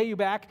able to pay you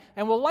back,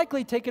 and will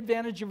likely take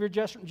advantage of your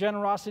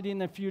generosity in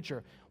the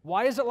future.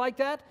 Why is it like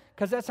that?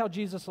 Because that's how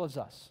Jesus loves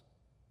us.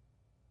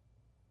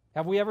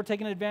 Have we ever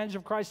taken advantage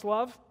of Christ's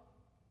love?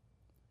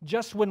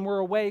 Just when we're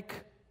awake.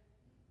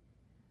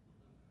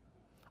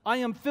 I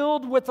am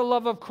filled with the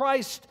love of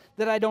Christ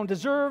that I don't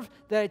deserve,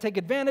 that I take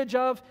advantage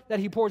of, that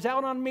He pours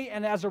out on me,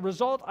 and as a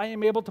result, I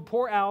am able to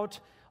pour out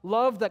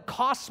love that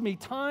costs me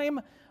time,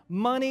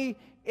 money,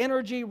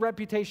 energy,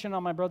 reputation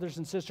on my brothers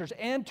and sisters.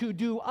 And to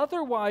do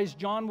otherwise,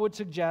 John would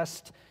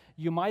suggest,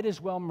 you might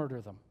as well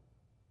murder them.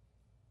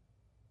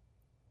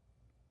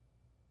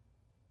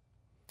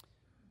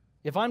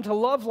 If I'm to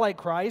love like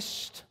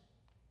Christ,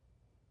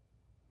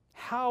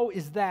 how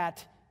is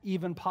that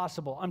even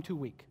possible? I'm too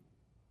weak.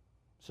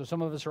 So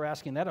some of us are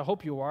asking that. I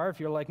hope you are, if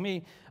you're like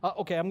me.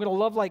 Okay, I'm going to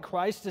love like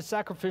Christ. It's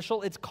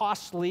sacrificial. It's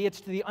costly. It's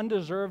to the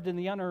undeserved and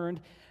the unearned.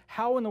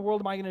 How in the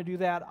world am I going to do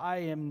that?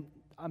 I'm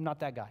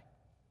not that guy.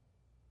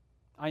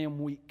 I am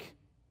weak.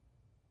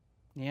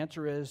 The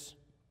answer is,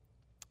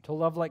 to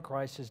love like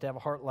Christ is to have a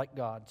heart like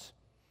God's.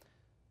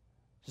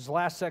 This is the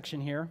last section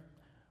here.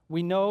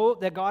 We know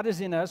that God is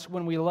in us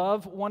when we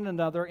love one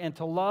another, and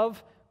to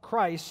love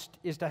Christ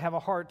is to have a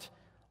heart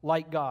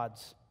like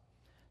God's.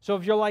 So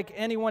if you're like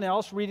anyone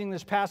else reading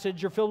this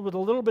passage, you're filled with a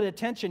little bit of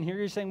tension here.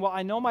 You're saying, well,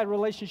 I know my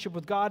relationship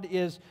with God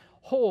is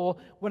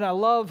whole when I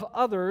love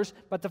others,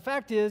 but the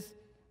fact is,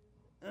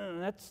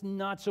 that's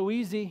not so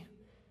easy.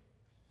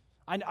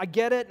 I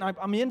get it, and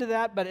I'm into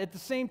that, but at the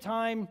same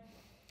time,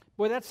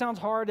 boy, that sounds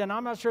hard, and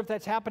I'm not sure if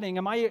that's happening.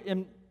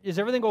 Is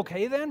everything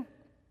okay then?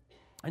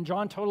 And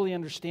John totally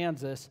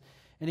understands this,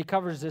 and he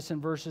covers this in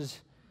verses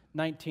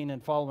 19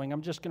 and following.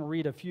 I'm just going to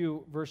read a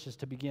few verses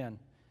to begin.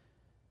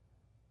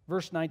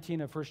 Verse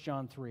 19 of 1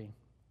 John 3.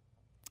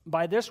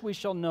 By this we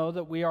shall know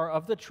that we are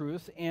of the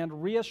truth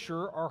and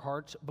reassure our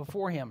hearts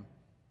before Him.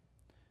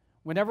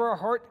 Whenever our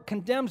heart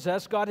condemns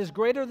us, God is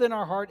greater than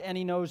our heart and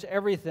He knows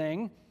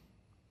everything.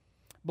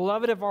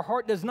 Beloved, if our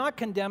heart does not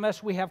condemn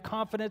us, we have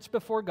confidence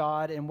before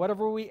God, and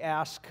whatever we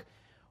ask,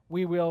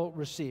 we will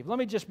receive. Let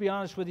me just be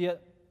honest with you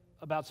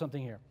about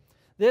something here.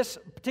 This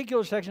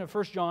particular section of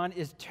 1 John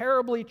is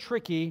terribly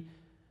tricky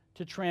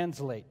to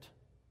translate.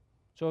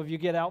 So if you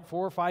get out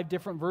 4 or 5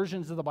 different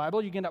versions of the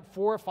Bible, you get up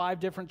 4 or 5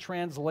 different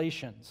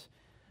translations.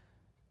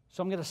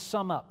 So I'm going to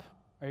sum up.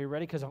 Are you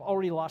ready? Because I've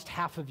already lost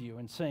half of you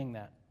in saying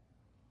that.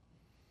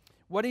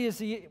 What he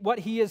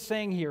is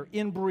saying here,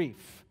 in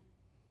brief,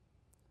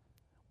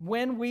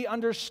 when we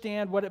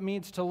understand what it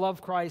means to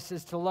love Christ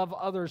is to love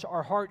others,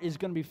 our heart is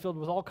going to be filled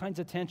with all kinds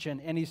of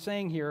tension. And he's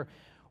saying here,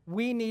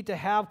 we need to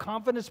have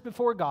confidence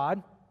before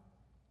God,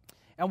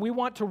 and we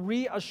want to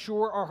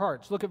reassure our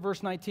hearts. Look at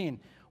verse 19.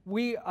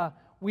 We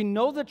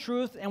know the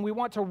truth, and we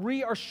want to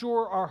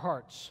reassure our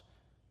hearts.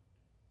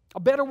 A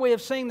better way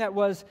of saying that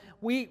was,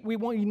 we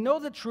know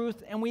the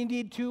truth, and we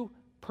need to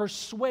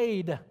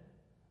persuade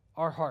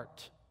our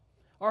heart.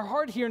 Our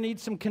heart here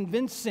needs some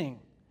convincing.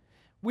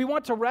 We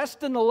want to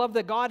rest in the love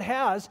that God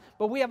has,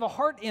 but we have a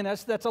heart in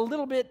us that's a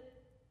little bit,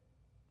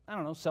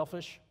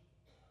 selfish.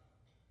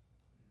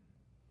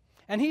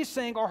 And he's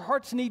saying our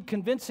hearts need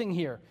convincing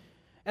here.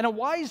 And a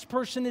wise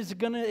person is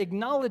going to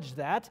acknowledge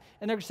that,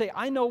 and they're going to say,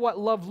 I know what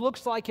love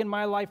looks like in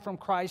my life from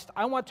Christ.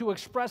 I want to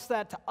express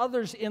that to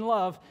others in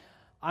love.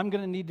 I'm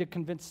going to need to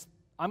convince,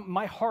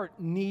 my heart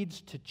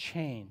needs to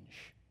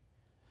change.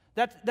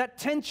 That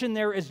tension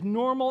there is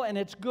normal and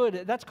it's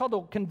good. That's called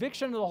the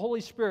conviction of the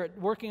Holy Spirit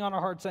working on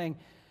our heart, saying,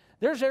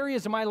 there's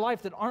areas of my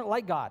life that aren't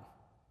like God.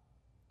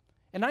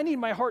 And I need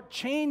my heart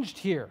changed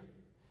here.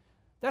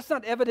 That's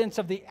not evidence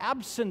of the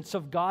absence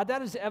of God.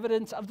 That is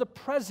evidence of the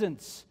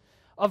presence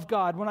of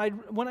God.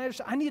 When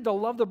I need to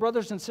love the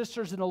brothers and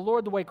sisters in the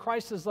Lord the way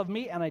Christ has loved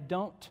me, and I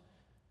don't.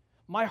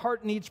 My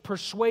heart needs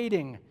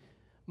persuading.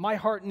 My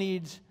heart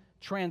needs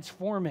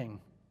transforming.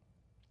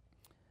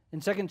 In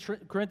 2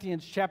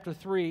 Corinthians chapter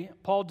 3,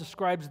 Paul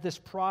describes this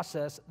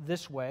process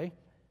this way.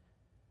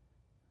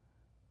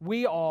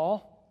 We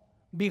all,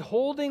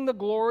 beholding the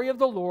glory of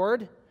the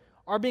Lord,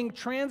 are being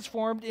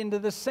transformed into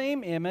the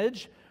same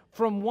image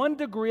from one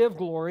degree of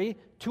glory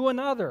to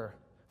another.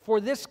 For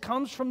this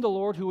comes from the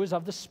Lord who is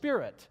of the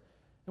Spirit.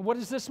 And what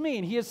does this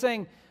mean? He is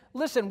saying,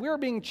 listen, we're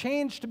being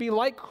changed to be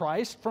like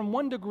Christ from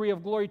one degree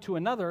of glory to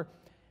another,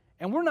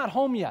 and we're not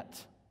home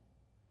yet.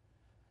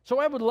 So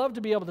I would love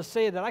to be able to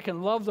say that I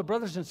can love the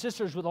brothers and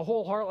sisters with a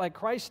whole heart like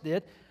Christ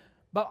did,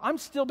 but I'm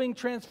still being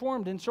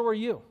transformed, and so are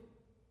you.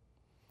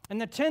 And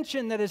the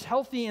tension that is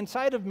healthy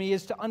inside of me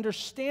is to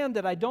understand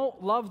that I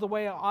don't love the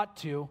way I ought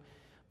to,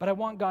 but I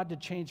want God to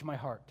change my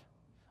heart.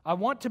 I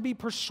want to be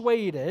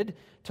persuaded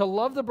to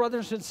love the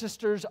brothers and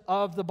sisters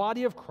of the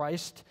body of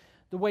Christ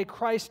the way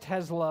Christ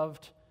has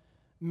loved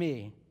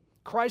me.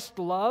 Christ's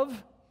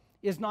love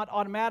is not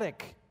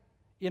automatic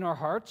in our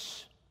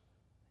hearts.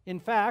 In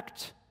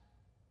fact,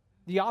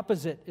 the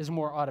opposite is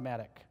more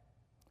automatic.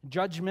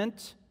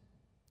 Judgment,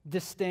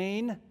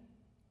 disdain,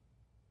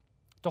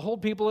 to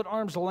hold people at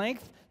arm's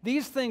length,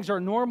 these things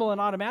are normal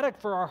and automatic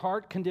for our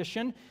heart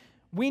condition.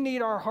 We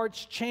need our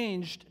hearts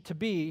changed to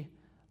be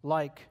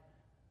like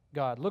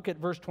God. Look at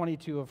verse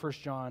 22 of 1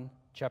 John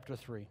chapter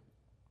 3.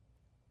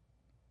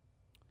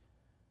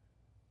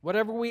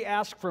 Whatever we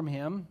ask from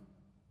Him,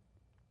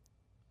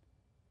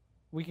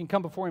 we can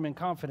come before Him in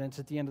confidence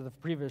at the end of the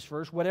previous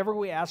verse. Whatever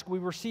we ask, we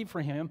receive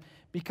from Him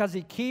because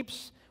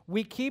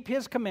we keep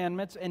His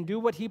commandments and do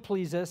what He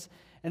pleases.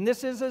 And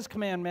this is His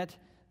commandment,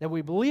 that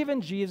we believe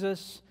in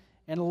Jesus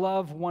and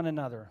love one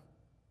another.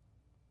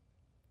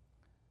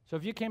 So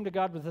if you came to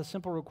God with a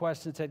simple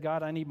request and said,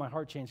 God, I need my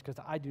heart changed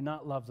because I do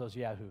not love those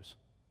yahoos,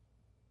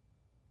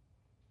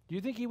 do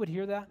you think He would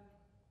hear that?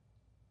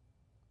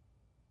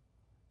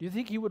 Do you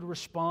think He would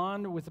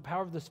respond with the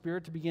power of the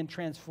Spirit to begin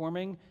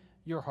transforming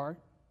your heart?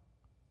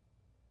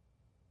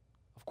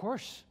 Of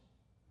course.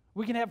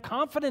 We can have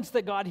confidence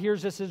that God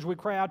hears us as we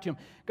cry out to Him.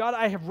 God,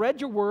 I have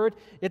read your word.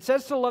 It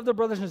says to love the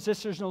brothers and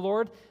sisters in the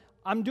Lord.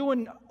 I'm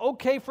doing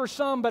okay for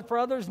some, but for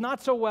others,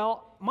 not so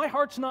well. My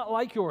heart's not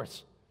like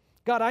yours.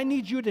 God, I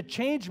need you to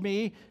change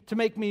me to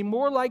make me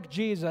more like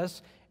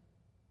Jesus,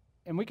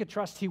 and we could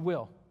trust He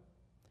will.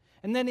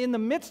 And then in the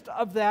midst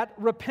of that,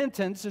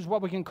 repentance is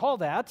what we can call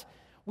that.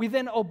 We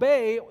then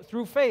obey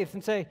through faith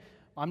and say,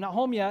 I'm not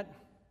home yet,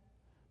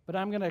 but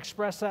I'm going to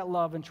express that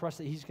love and trust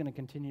that He's going to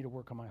continue to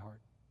work on my heart.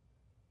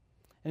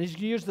 And He's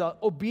going to use the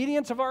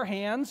obedience of our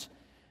hands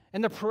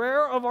and the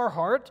prayer of our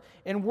heart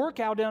and work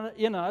out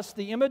in us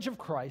the image of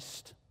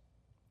Christ.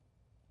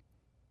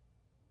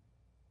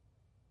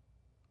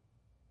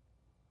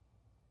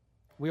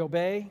 We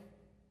obey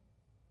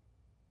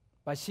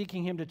by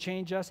seeking Him to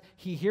change us.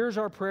 He hears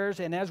our prayers,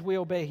 and as we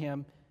obey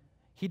Him,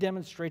 He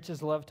demonstrates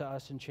His love to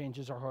us and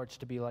changes our hearts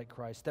to be like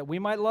Christ, that we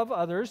might love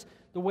others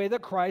the way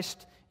that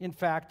Christ, in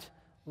fact,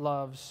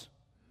 loves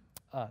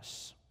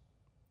us.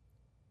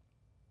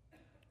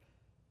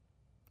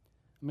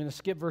 I'm going to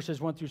skip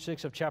verses 1 through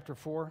 6 of chapter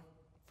 4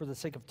 for the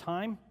sake of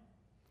time.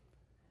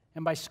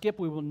 And by skip,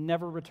 we will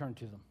never return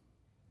to them.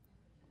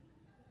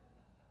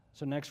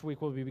 So next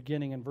week, we'll be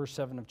beginning in verse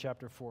 7 of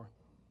chapter 4.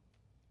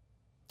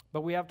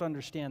 But we have to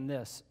understand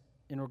this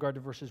in regard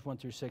to verses 1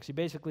 through 6. He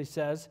basically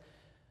says,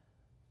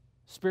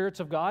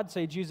 spirits of God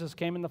say Jesus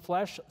came in the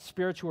flesh.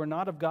 Spirits who are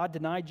not of God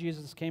deny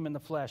Jesus came in the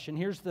flesh. And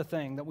here's the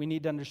thing that we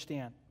need to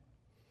understand.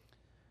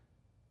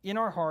 In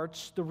our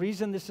hearts, the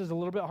reason this is a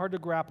little bit hard to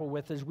grapple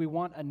with is we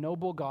want a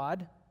noble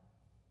God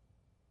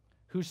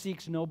who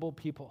seeks noble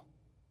people.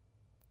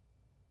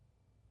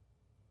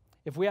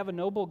 If we have a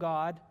noble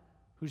God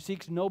who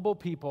seeks noble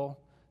people,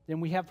 then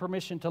we have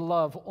permission to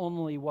love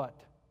only what?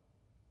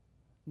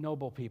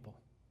 Noble people.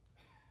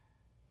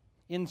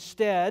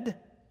 Instead,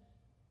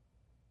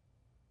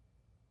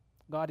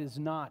 God is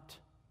not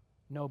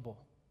noble.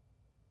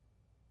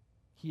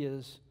 He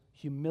is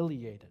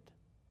humiliated.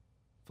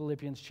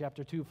 Philippians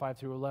chapter 2, 5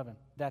 through 11.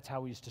 That's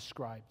how He's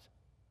described.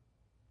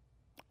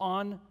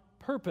 On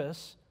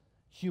purpose,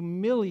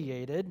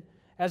 humiliated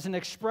as an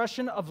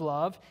expression of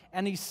love,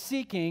 and He's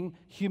seeking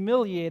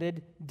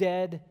humiliated,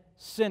 dead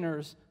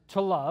sinners to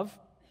love.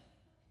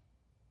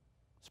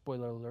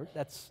 Spoiler alert,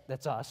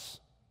 that's us.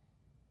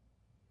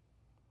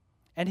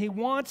 And He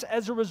wants,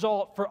 as a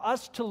result, for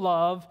us to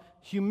love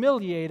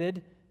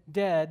humiliated,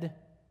 dead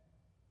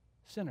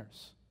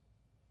sinners.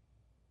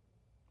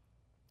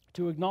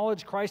 To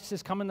acknowledge Christ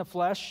has come in the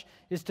flesh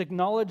is to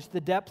acknowledge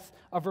the depth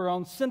of our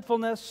own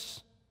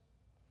sinfulness.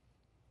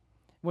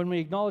 When we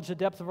acknowledge the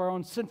depth of our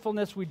own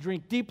sinfulness, we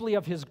drink deeply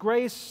of His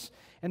grace.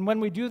 And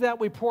when we do that,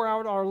 we pour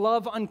out our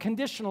love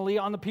unconditionally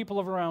on the people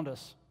around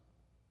us.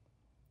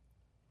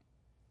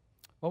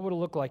 What would it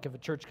look like if a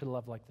church could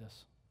love like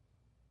this?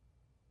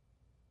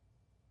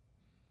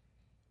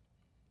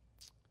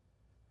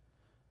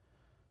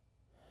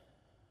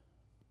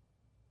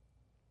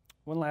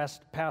 One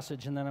last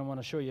passage, and then I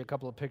want to show you a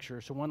couple of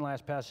pictures. So one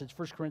last passage,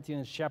 1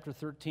 Corinthians chapter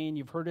 13.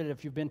 You've heard it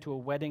if you've been to a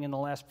wedding in the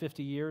last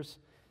 50 years.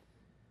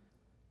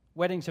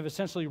 Weddings have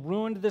essentially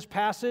ruined this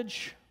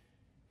passage.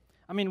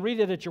 I mean, read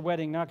it at your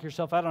wedding, knock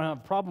yourself out. I don't have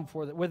a problem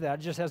with that.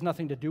 It just has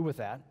nothing to do with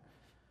that.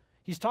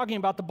 He's talking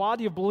about the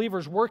body of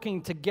believers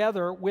working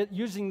together with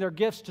using their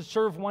gifts to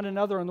serve one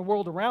another in the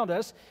world around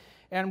us.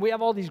 And we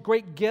have all these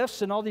great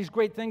gifts and all these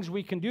great things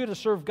we can do to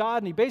serve God.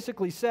 And he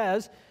basically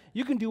says,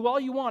 you can do all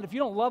you want. If you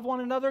don't love one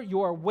another, you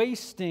are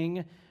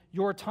wasting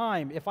your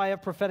time. If I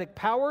have prophetic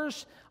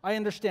powers, I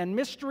understand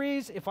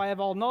mysteries, if I have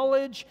all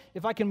knowledge,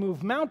 if I can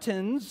move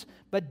mountains,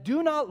 but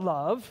do not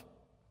love,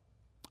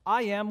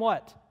 I am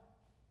what?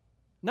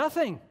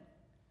 Nothing.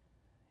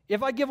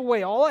 If I give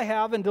away all I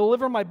have and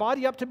deliver my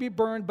body up to be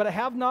burned, but I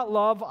have not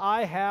love,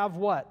 I have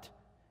what?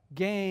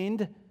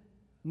 Gained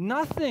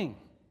nothing.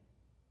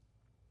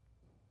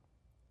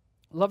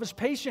 Love is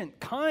patient,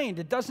 kind.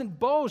 It doesn't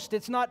boast.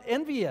 It's not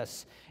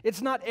envious.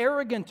 It's not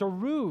arrogant or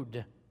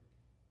rude.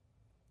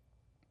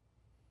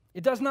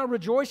 It does not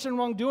rejoice in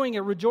wrongdoing. It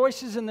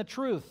rejoices in the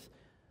truth.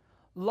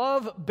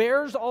 Love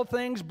bears all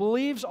things,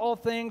 believes all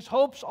things,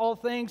 hopes all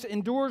things,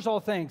 endures all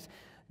things.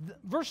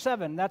 Verse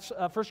 7, that's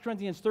 1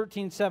 Corinthians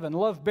 13:7.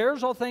 Love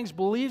bears all things,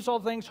 believes all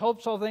things,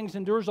 hopes all things,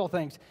 endures all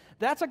things.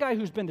 That's a guy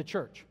who's been to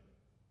church.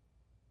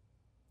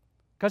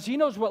 Because he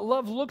knows what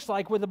love looks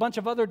like with a bunch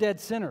of other dead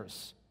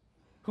sinners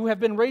who have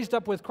been raised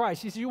up with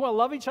Christ. He says, you want to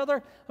love each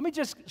other? Let me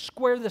just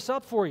square this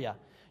up for you.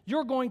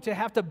 You're going to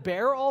have to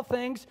bear all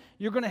things.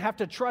 You're going to have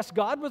to trust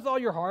God with all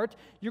your heart.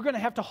 You're going to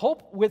have to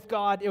hope with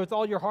God with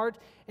all your heart.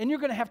 And you're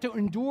going to have to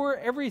endure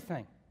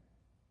everything.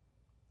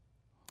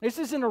 This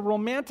isn't a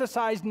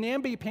romanticized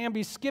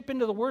namby-pamby skip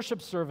into the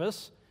worship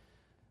service.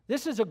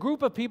 This is a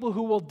group of people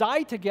who will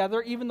die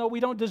together even though we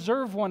don't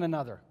deserve one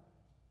another.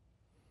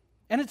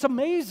 And it's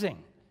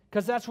amazing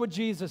because that's what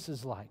Jesus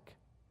is like.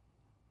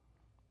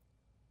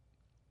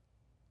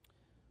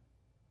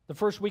 The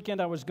first weekend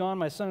I was gone,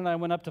 my son and I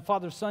went up to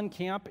Father-Son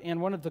camp,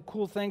 and one of the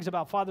cool things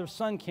about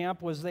Father-Son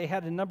camp was they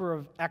had a number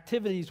of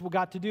activities we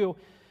got to do.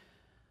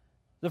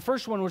 The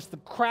first one was the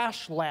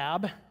crash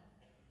lab.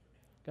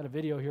 Got a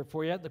video here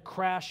for you. The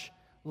crash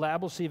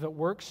lab. We'll see if it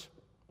works.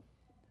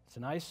 It's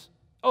nice.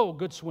 Oh,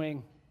 good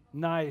swing.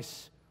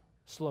 Nice.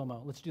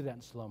 Slow-mo. Let's do that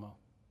in slow-mo.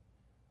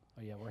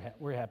 Oh, yeah,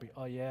 we're happy.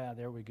 Oh, yeah,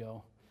 there we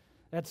go.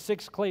 That's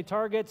 6 clay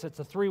targets. It's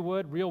a 3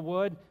 wood, real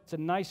wood. It's a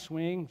nice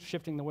swing,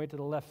 shifting the weight to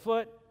the left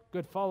foot.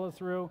 Good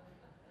follow-through.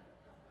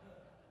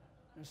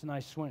 It's a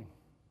nice swing.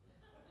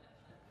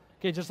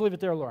 Okay, just leave it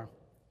there, Laura.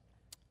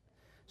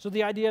 So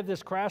the idea of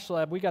this crash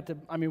lab,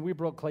 we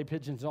broke clay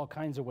pigeons in all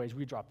kinds of ways.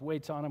 We dropped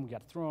weights on them. We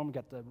got to throw them. We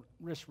got the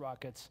wrist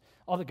rockets.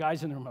 All the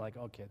guys in the room are like,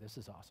 okay, this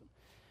is awesome.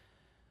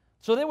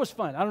 So that was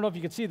fun. I don't know if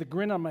you could see the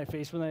grin on my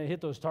face when I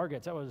hit those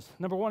targets. That was,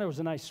 number one, it was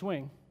a nice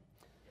swing.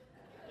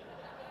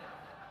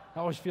 It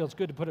always feels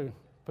good to put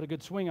a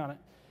good swing on it.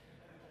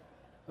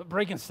 But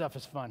breaking stuff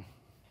is fun.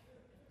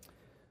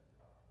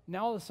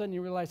 Now all of a sudden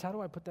you realize, how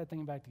do I put that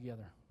thing back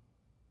together?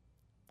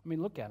 I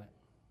mean, look at it.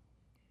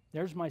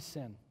 There's my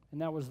sin. And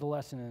that was the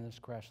lesson in this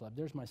crash lab.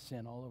 There's my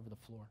sin all over the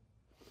floor.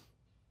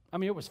 I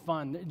mean, it was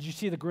fun. Did you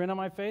see the grin on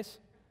my face?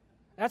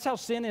 That's how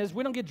sin is.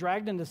 We don't get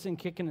dragged into sin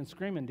kicking and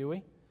screaming, do we?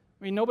 I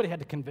mean, nobody had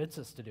to convince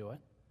us to do it.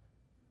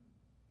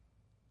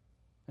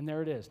 And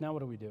there it is. Now what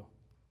do we do?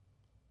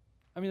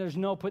 I mean, there's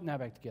no putting that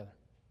back together.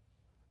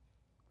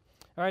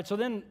 All right, so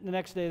then the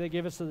next day they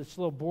gave us this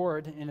little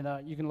board,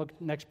 and you can look at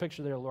the next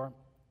picture there, Laura.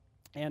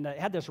 And it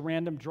had this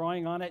random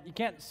drawing on it. You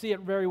can't see it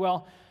very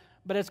well,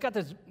 but it's got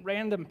this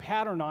random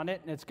pattern on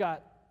it, and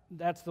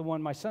that's the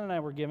one my son and I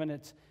were given.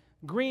 It's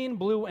green,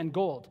 blue, and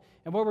gold.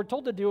 And what we're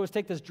told to do is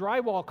take this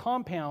drywall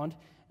compound,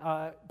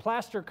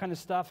 plaster kind of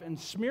stuff, and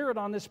smear it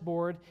on this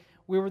board.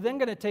 We were then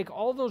going to take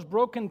all those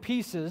broken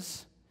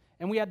pieces,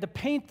 and we had to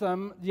paint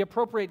them the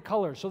appropriate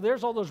colors. So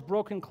there's all those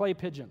broken clay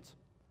pigeons.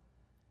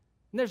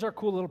 And there's our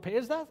cool little,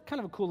 is that kind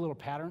of a cool little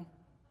pattern?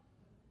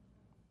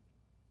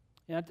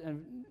 Yeah,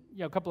 and,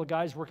 a couple of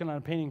guys working on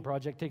a painting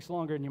project takes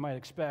longer than you might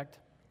expect.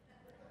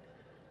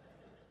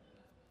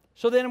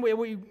 So then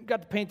we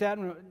got to paint that,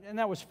 and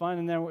that was fun,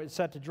 and then it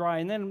set to dry.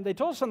 And then they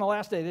told us on the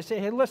last day, they say,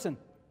 hey, listen,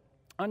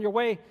 on your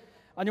way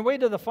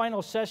to the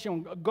final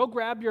session, go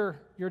grab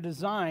your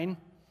design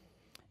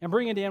and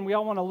bring it in. We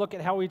all want to look at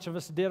how each of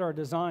us did our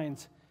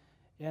designs.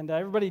 And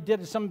everybody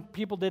did, some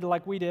people did it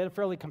like we did, a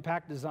fairly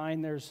compact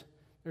design. There's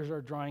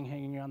our drawing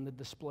hanging on the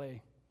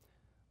display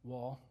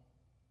wall.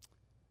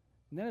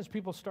 And then as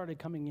people started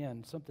coming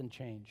in, something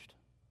changed.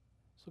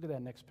 Let's look at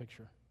that next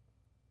picture.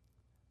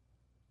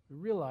 We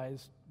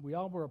realized we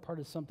all were a part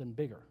of something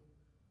bigger.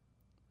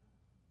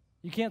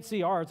 You can't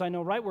see ours. I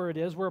know right where it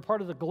is. We're a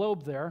part of the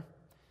globe there.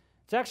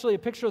 It's actually a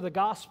picture of the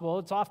gospel.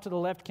 It's off to the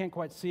left. Can't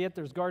quite see it.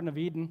 There's Garden of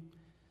Eden.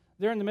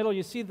 There in the middle,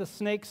 you see the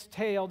snake's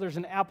tail. There's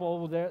an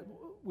apple.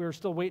 We're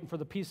still waiting for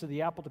the piece of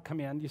the apple to come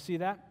in. Do you see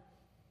that?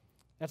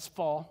 That's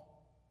fall.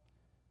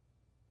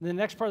 And the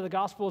next part of the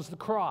gospel is the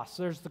cross.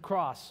 There's the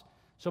cross.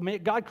 So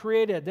God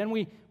created, then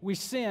we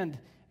sinned,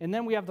 and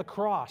then we have the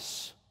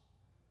cross,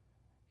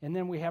 and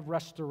then we have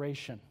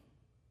restoration.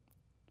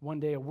 One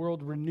day, a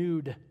world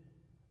renewed.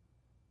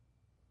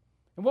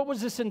 And what was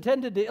this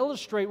intended to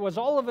illustrate was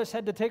all of us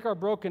had to take our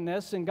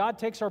brokenness, and God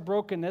takes our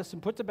brokenness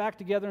and puts it back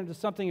together into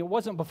something it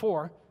wasn't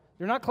before.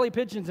 They're not clay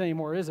pigeons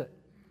anymore, is it?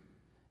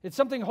 It's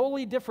something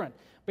wholly different.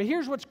 But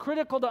here's what's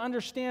critical to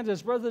understand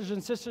as brothers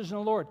and sisters in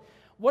the Lord.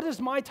 What does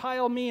my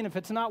tile mean if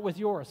it's not with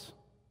yours?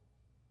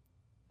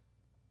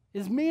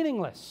 Is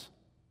meaningless.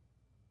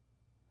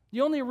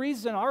 The only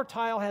reason our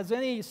tile has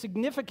any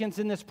significance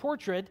in this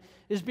portrait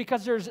is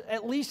because there's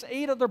at least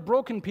 8 other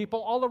broken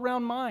people all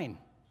around mine.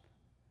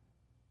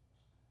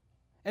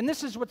 And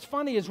this is what's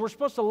funny, is we're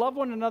supposed to love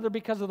one another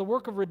because of the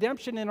work of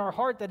redemption in our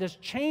heart that is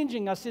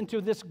changing us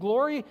into this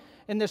glory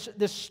and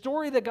this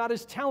story that God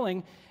is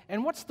telling.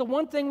 And what's the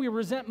one thing we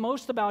resent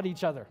most about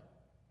each other?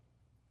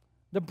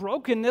 The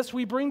brokenness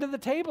we bring to the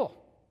table.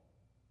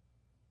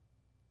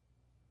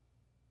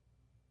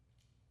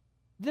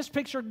 This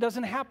picture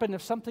doesn't happen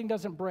if something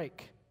doesn't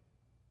break.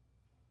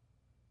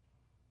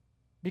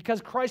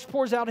 Because Christ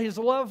pours out His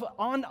love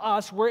on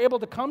us, we're able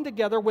to come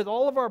together with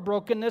all of our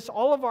brokenness,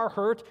 all of our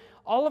hurt,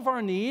 all of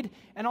our need,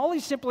 and all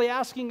He's simply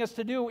asking us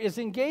to do is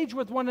engage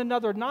with one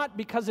another, not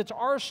because it's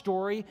our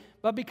story,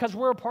 but because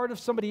we're a part of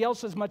somebody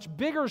else's much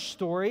bigger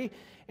story,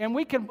 and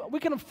we can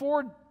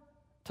afford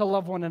to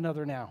love one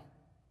another now.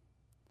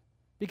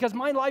 Because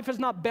my life is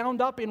not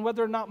bound up in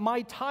whether or not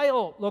my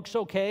tile looks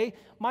okay.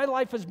 My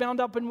life is bound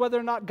up in whether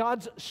or not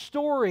God's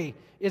story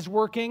is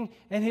working,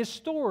 and His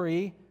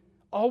story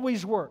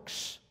always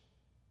works.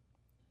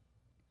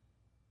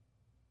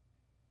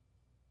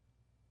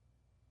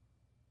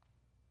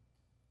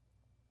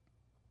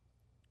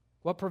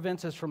 What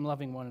prevents us from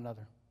loving one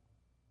another?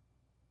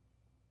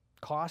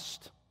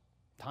 Cost,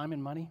 time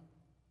and money.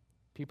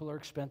 People are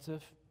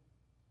expensive.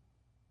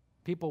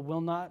 People will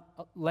not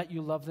let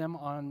you love them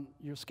on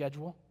your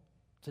schedule.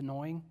 It's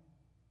annoying.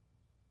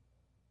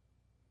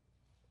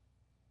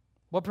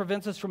 What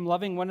prevents us from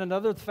loving one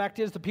another? The fact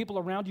is the people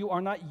around you are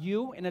not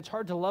you, and it's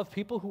hard to love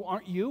people who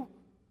aren't you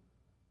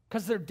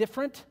because they're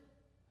different.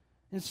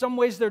 In some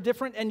ways they're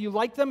different and you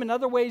like them. In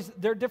other ways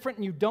they're different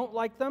and you don't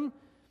like them.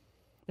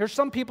 There's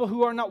some people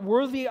who are not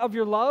worthy of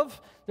your love.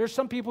 There's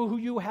some people who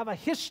you have a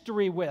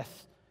history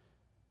with.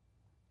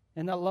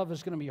 And that love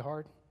is going to be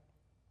hard.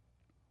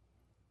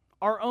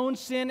 Our own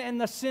sin and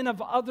the sin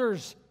of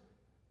others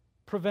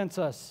prevents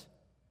us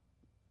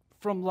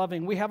from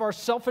loving. We have our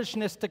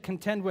selfishness to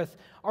contend with,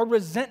 our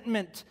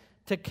resentment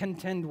to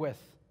contend with.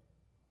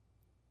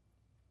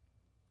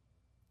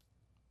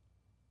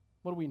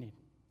 What do we need?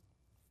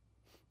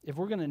 If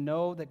we're going to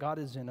know that God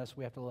is in us,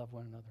 we have to love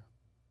one another.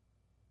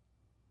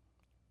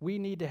 We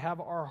need to have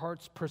our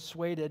hearts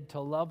persuaded to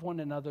love one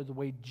another the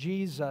way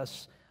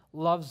Jesus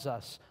loves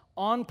us,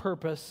 on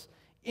purpose,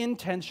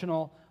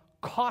 intentional,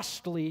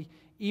 costly,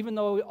 even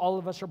though all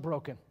of us are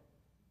broken.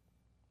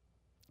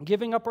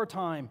 Giving up our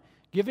time,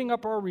 giving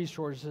up our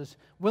resources,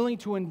 willing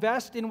to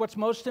invest in what's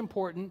most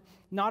important,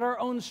 not our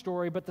own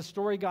story, but the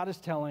story God is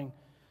telling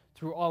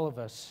through all of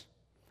us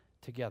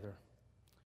together.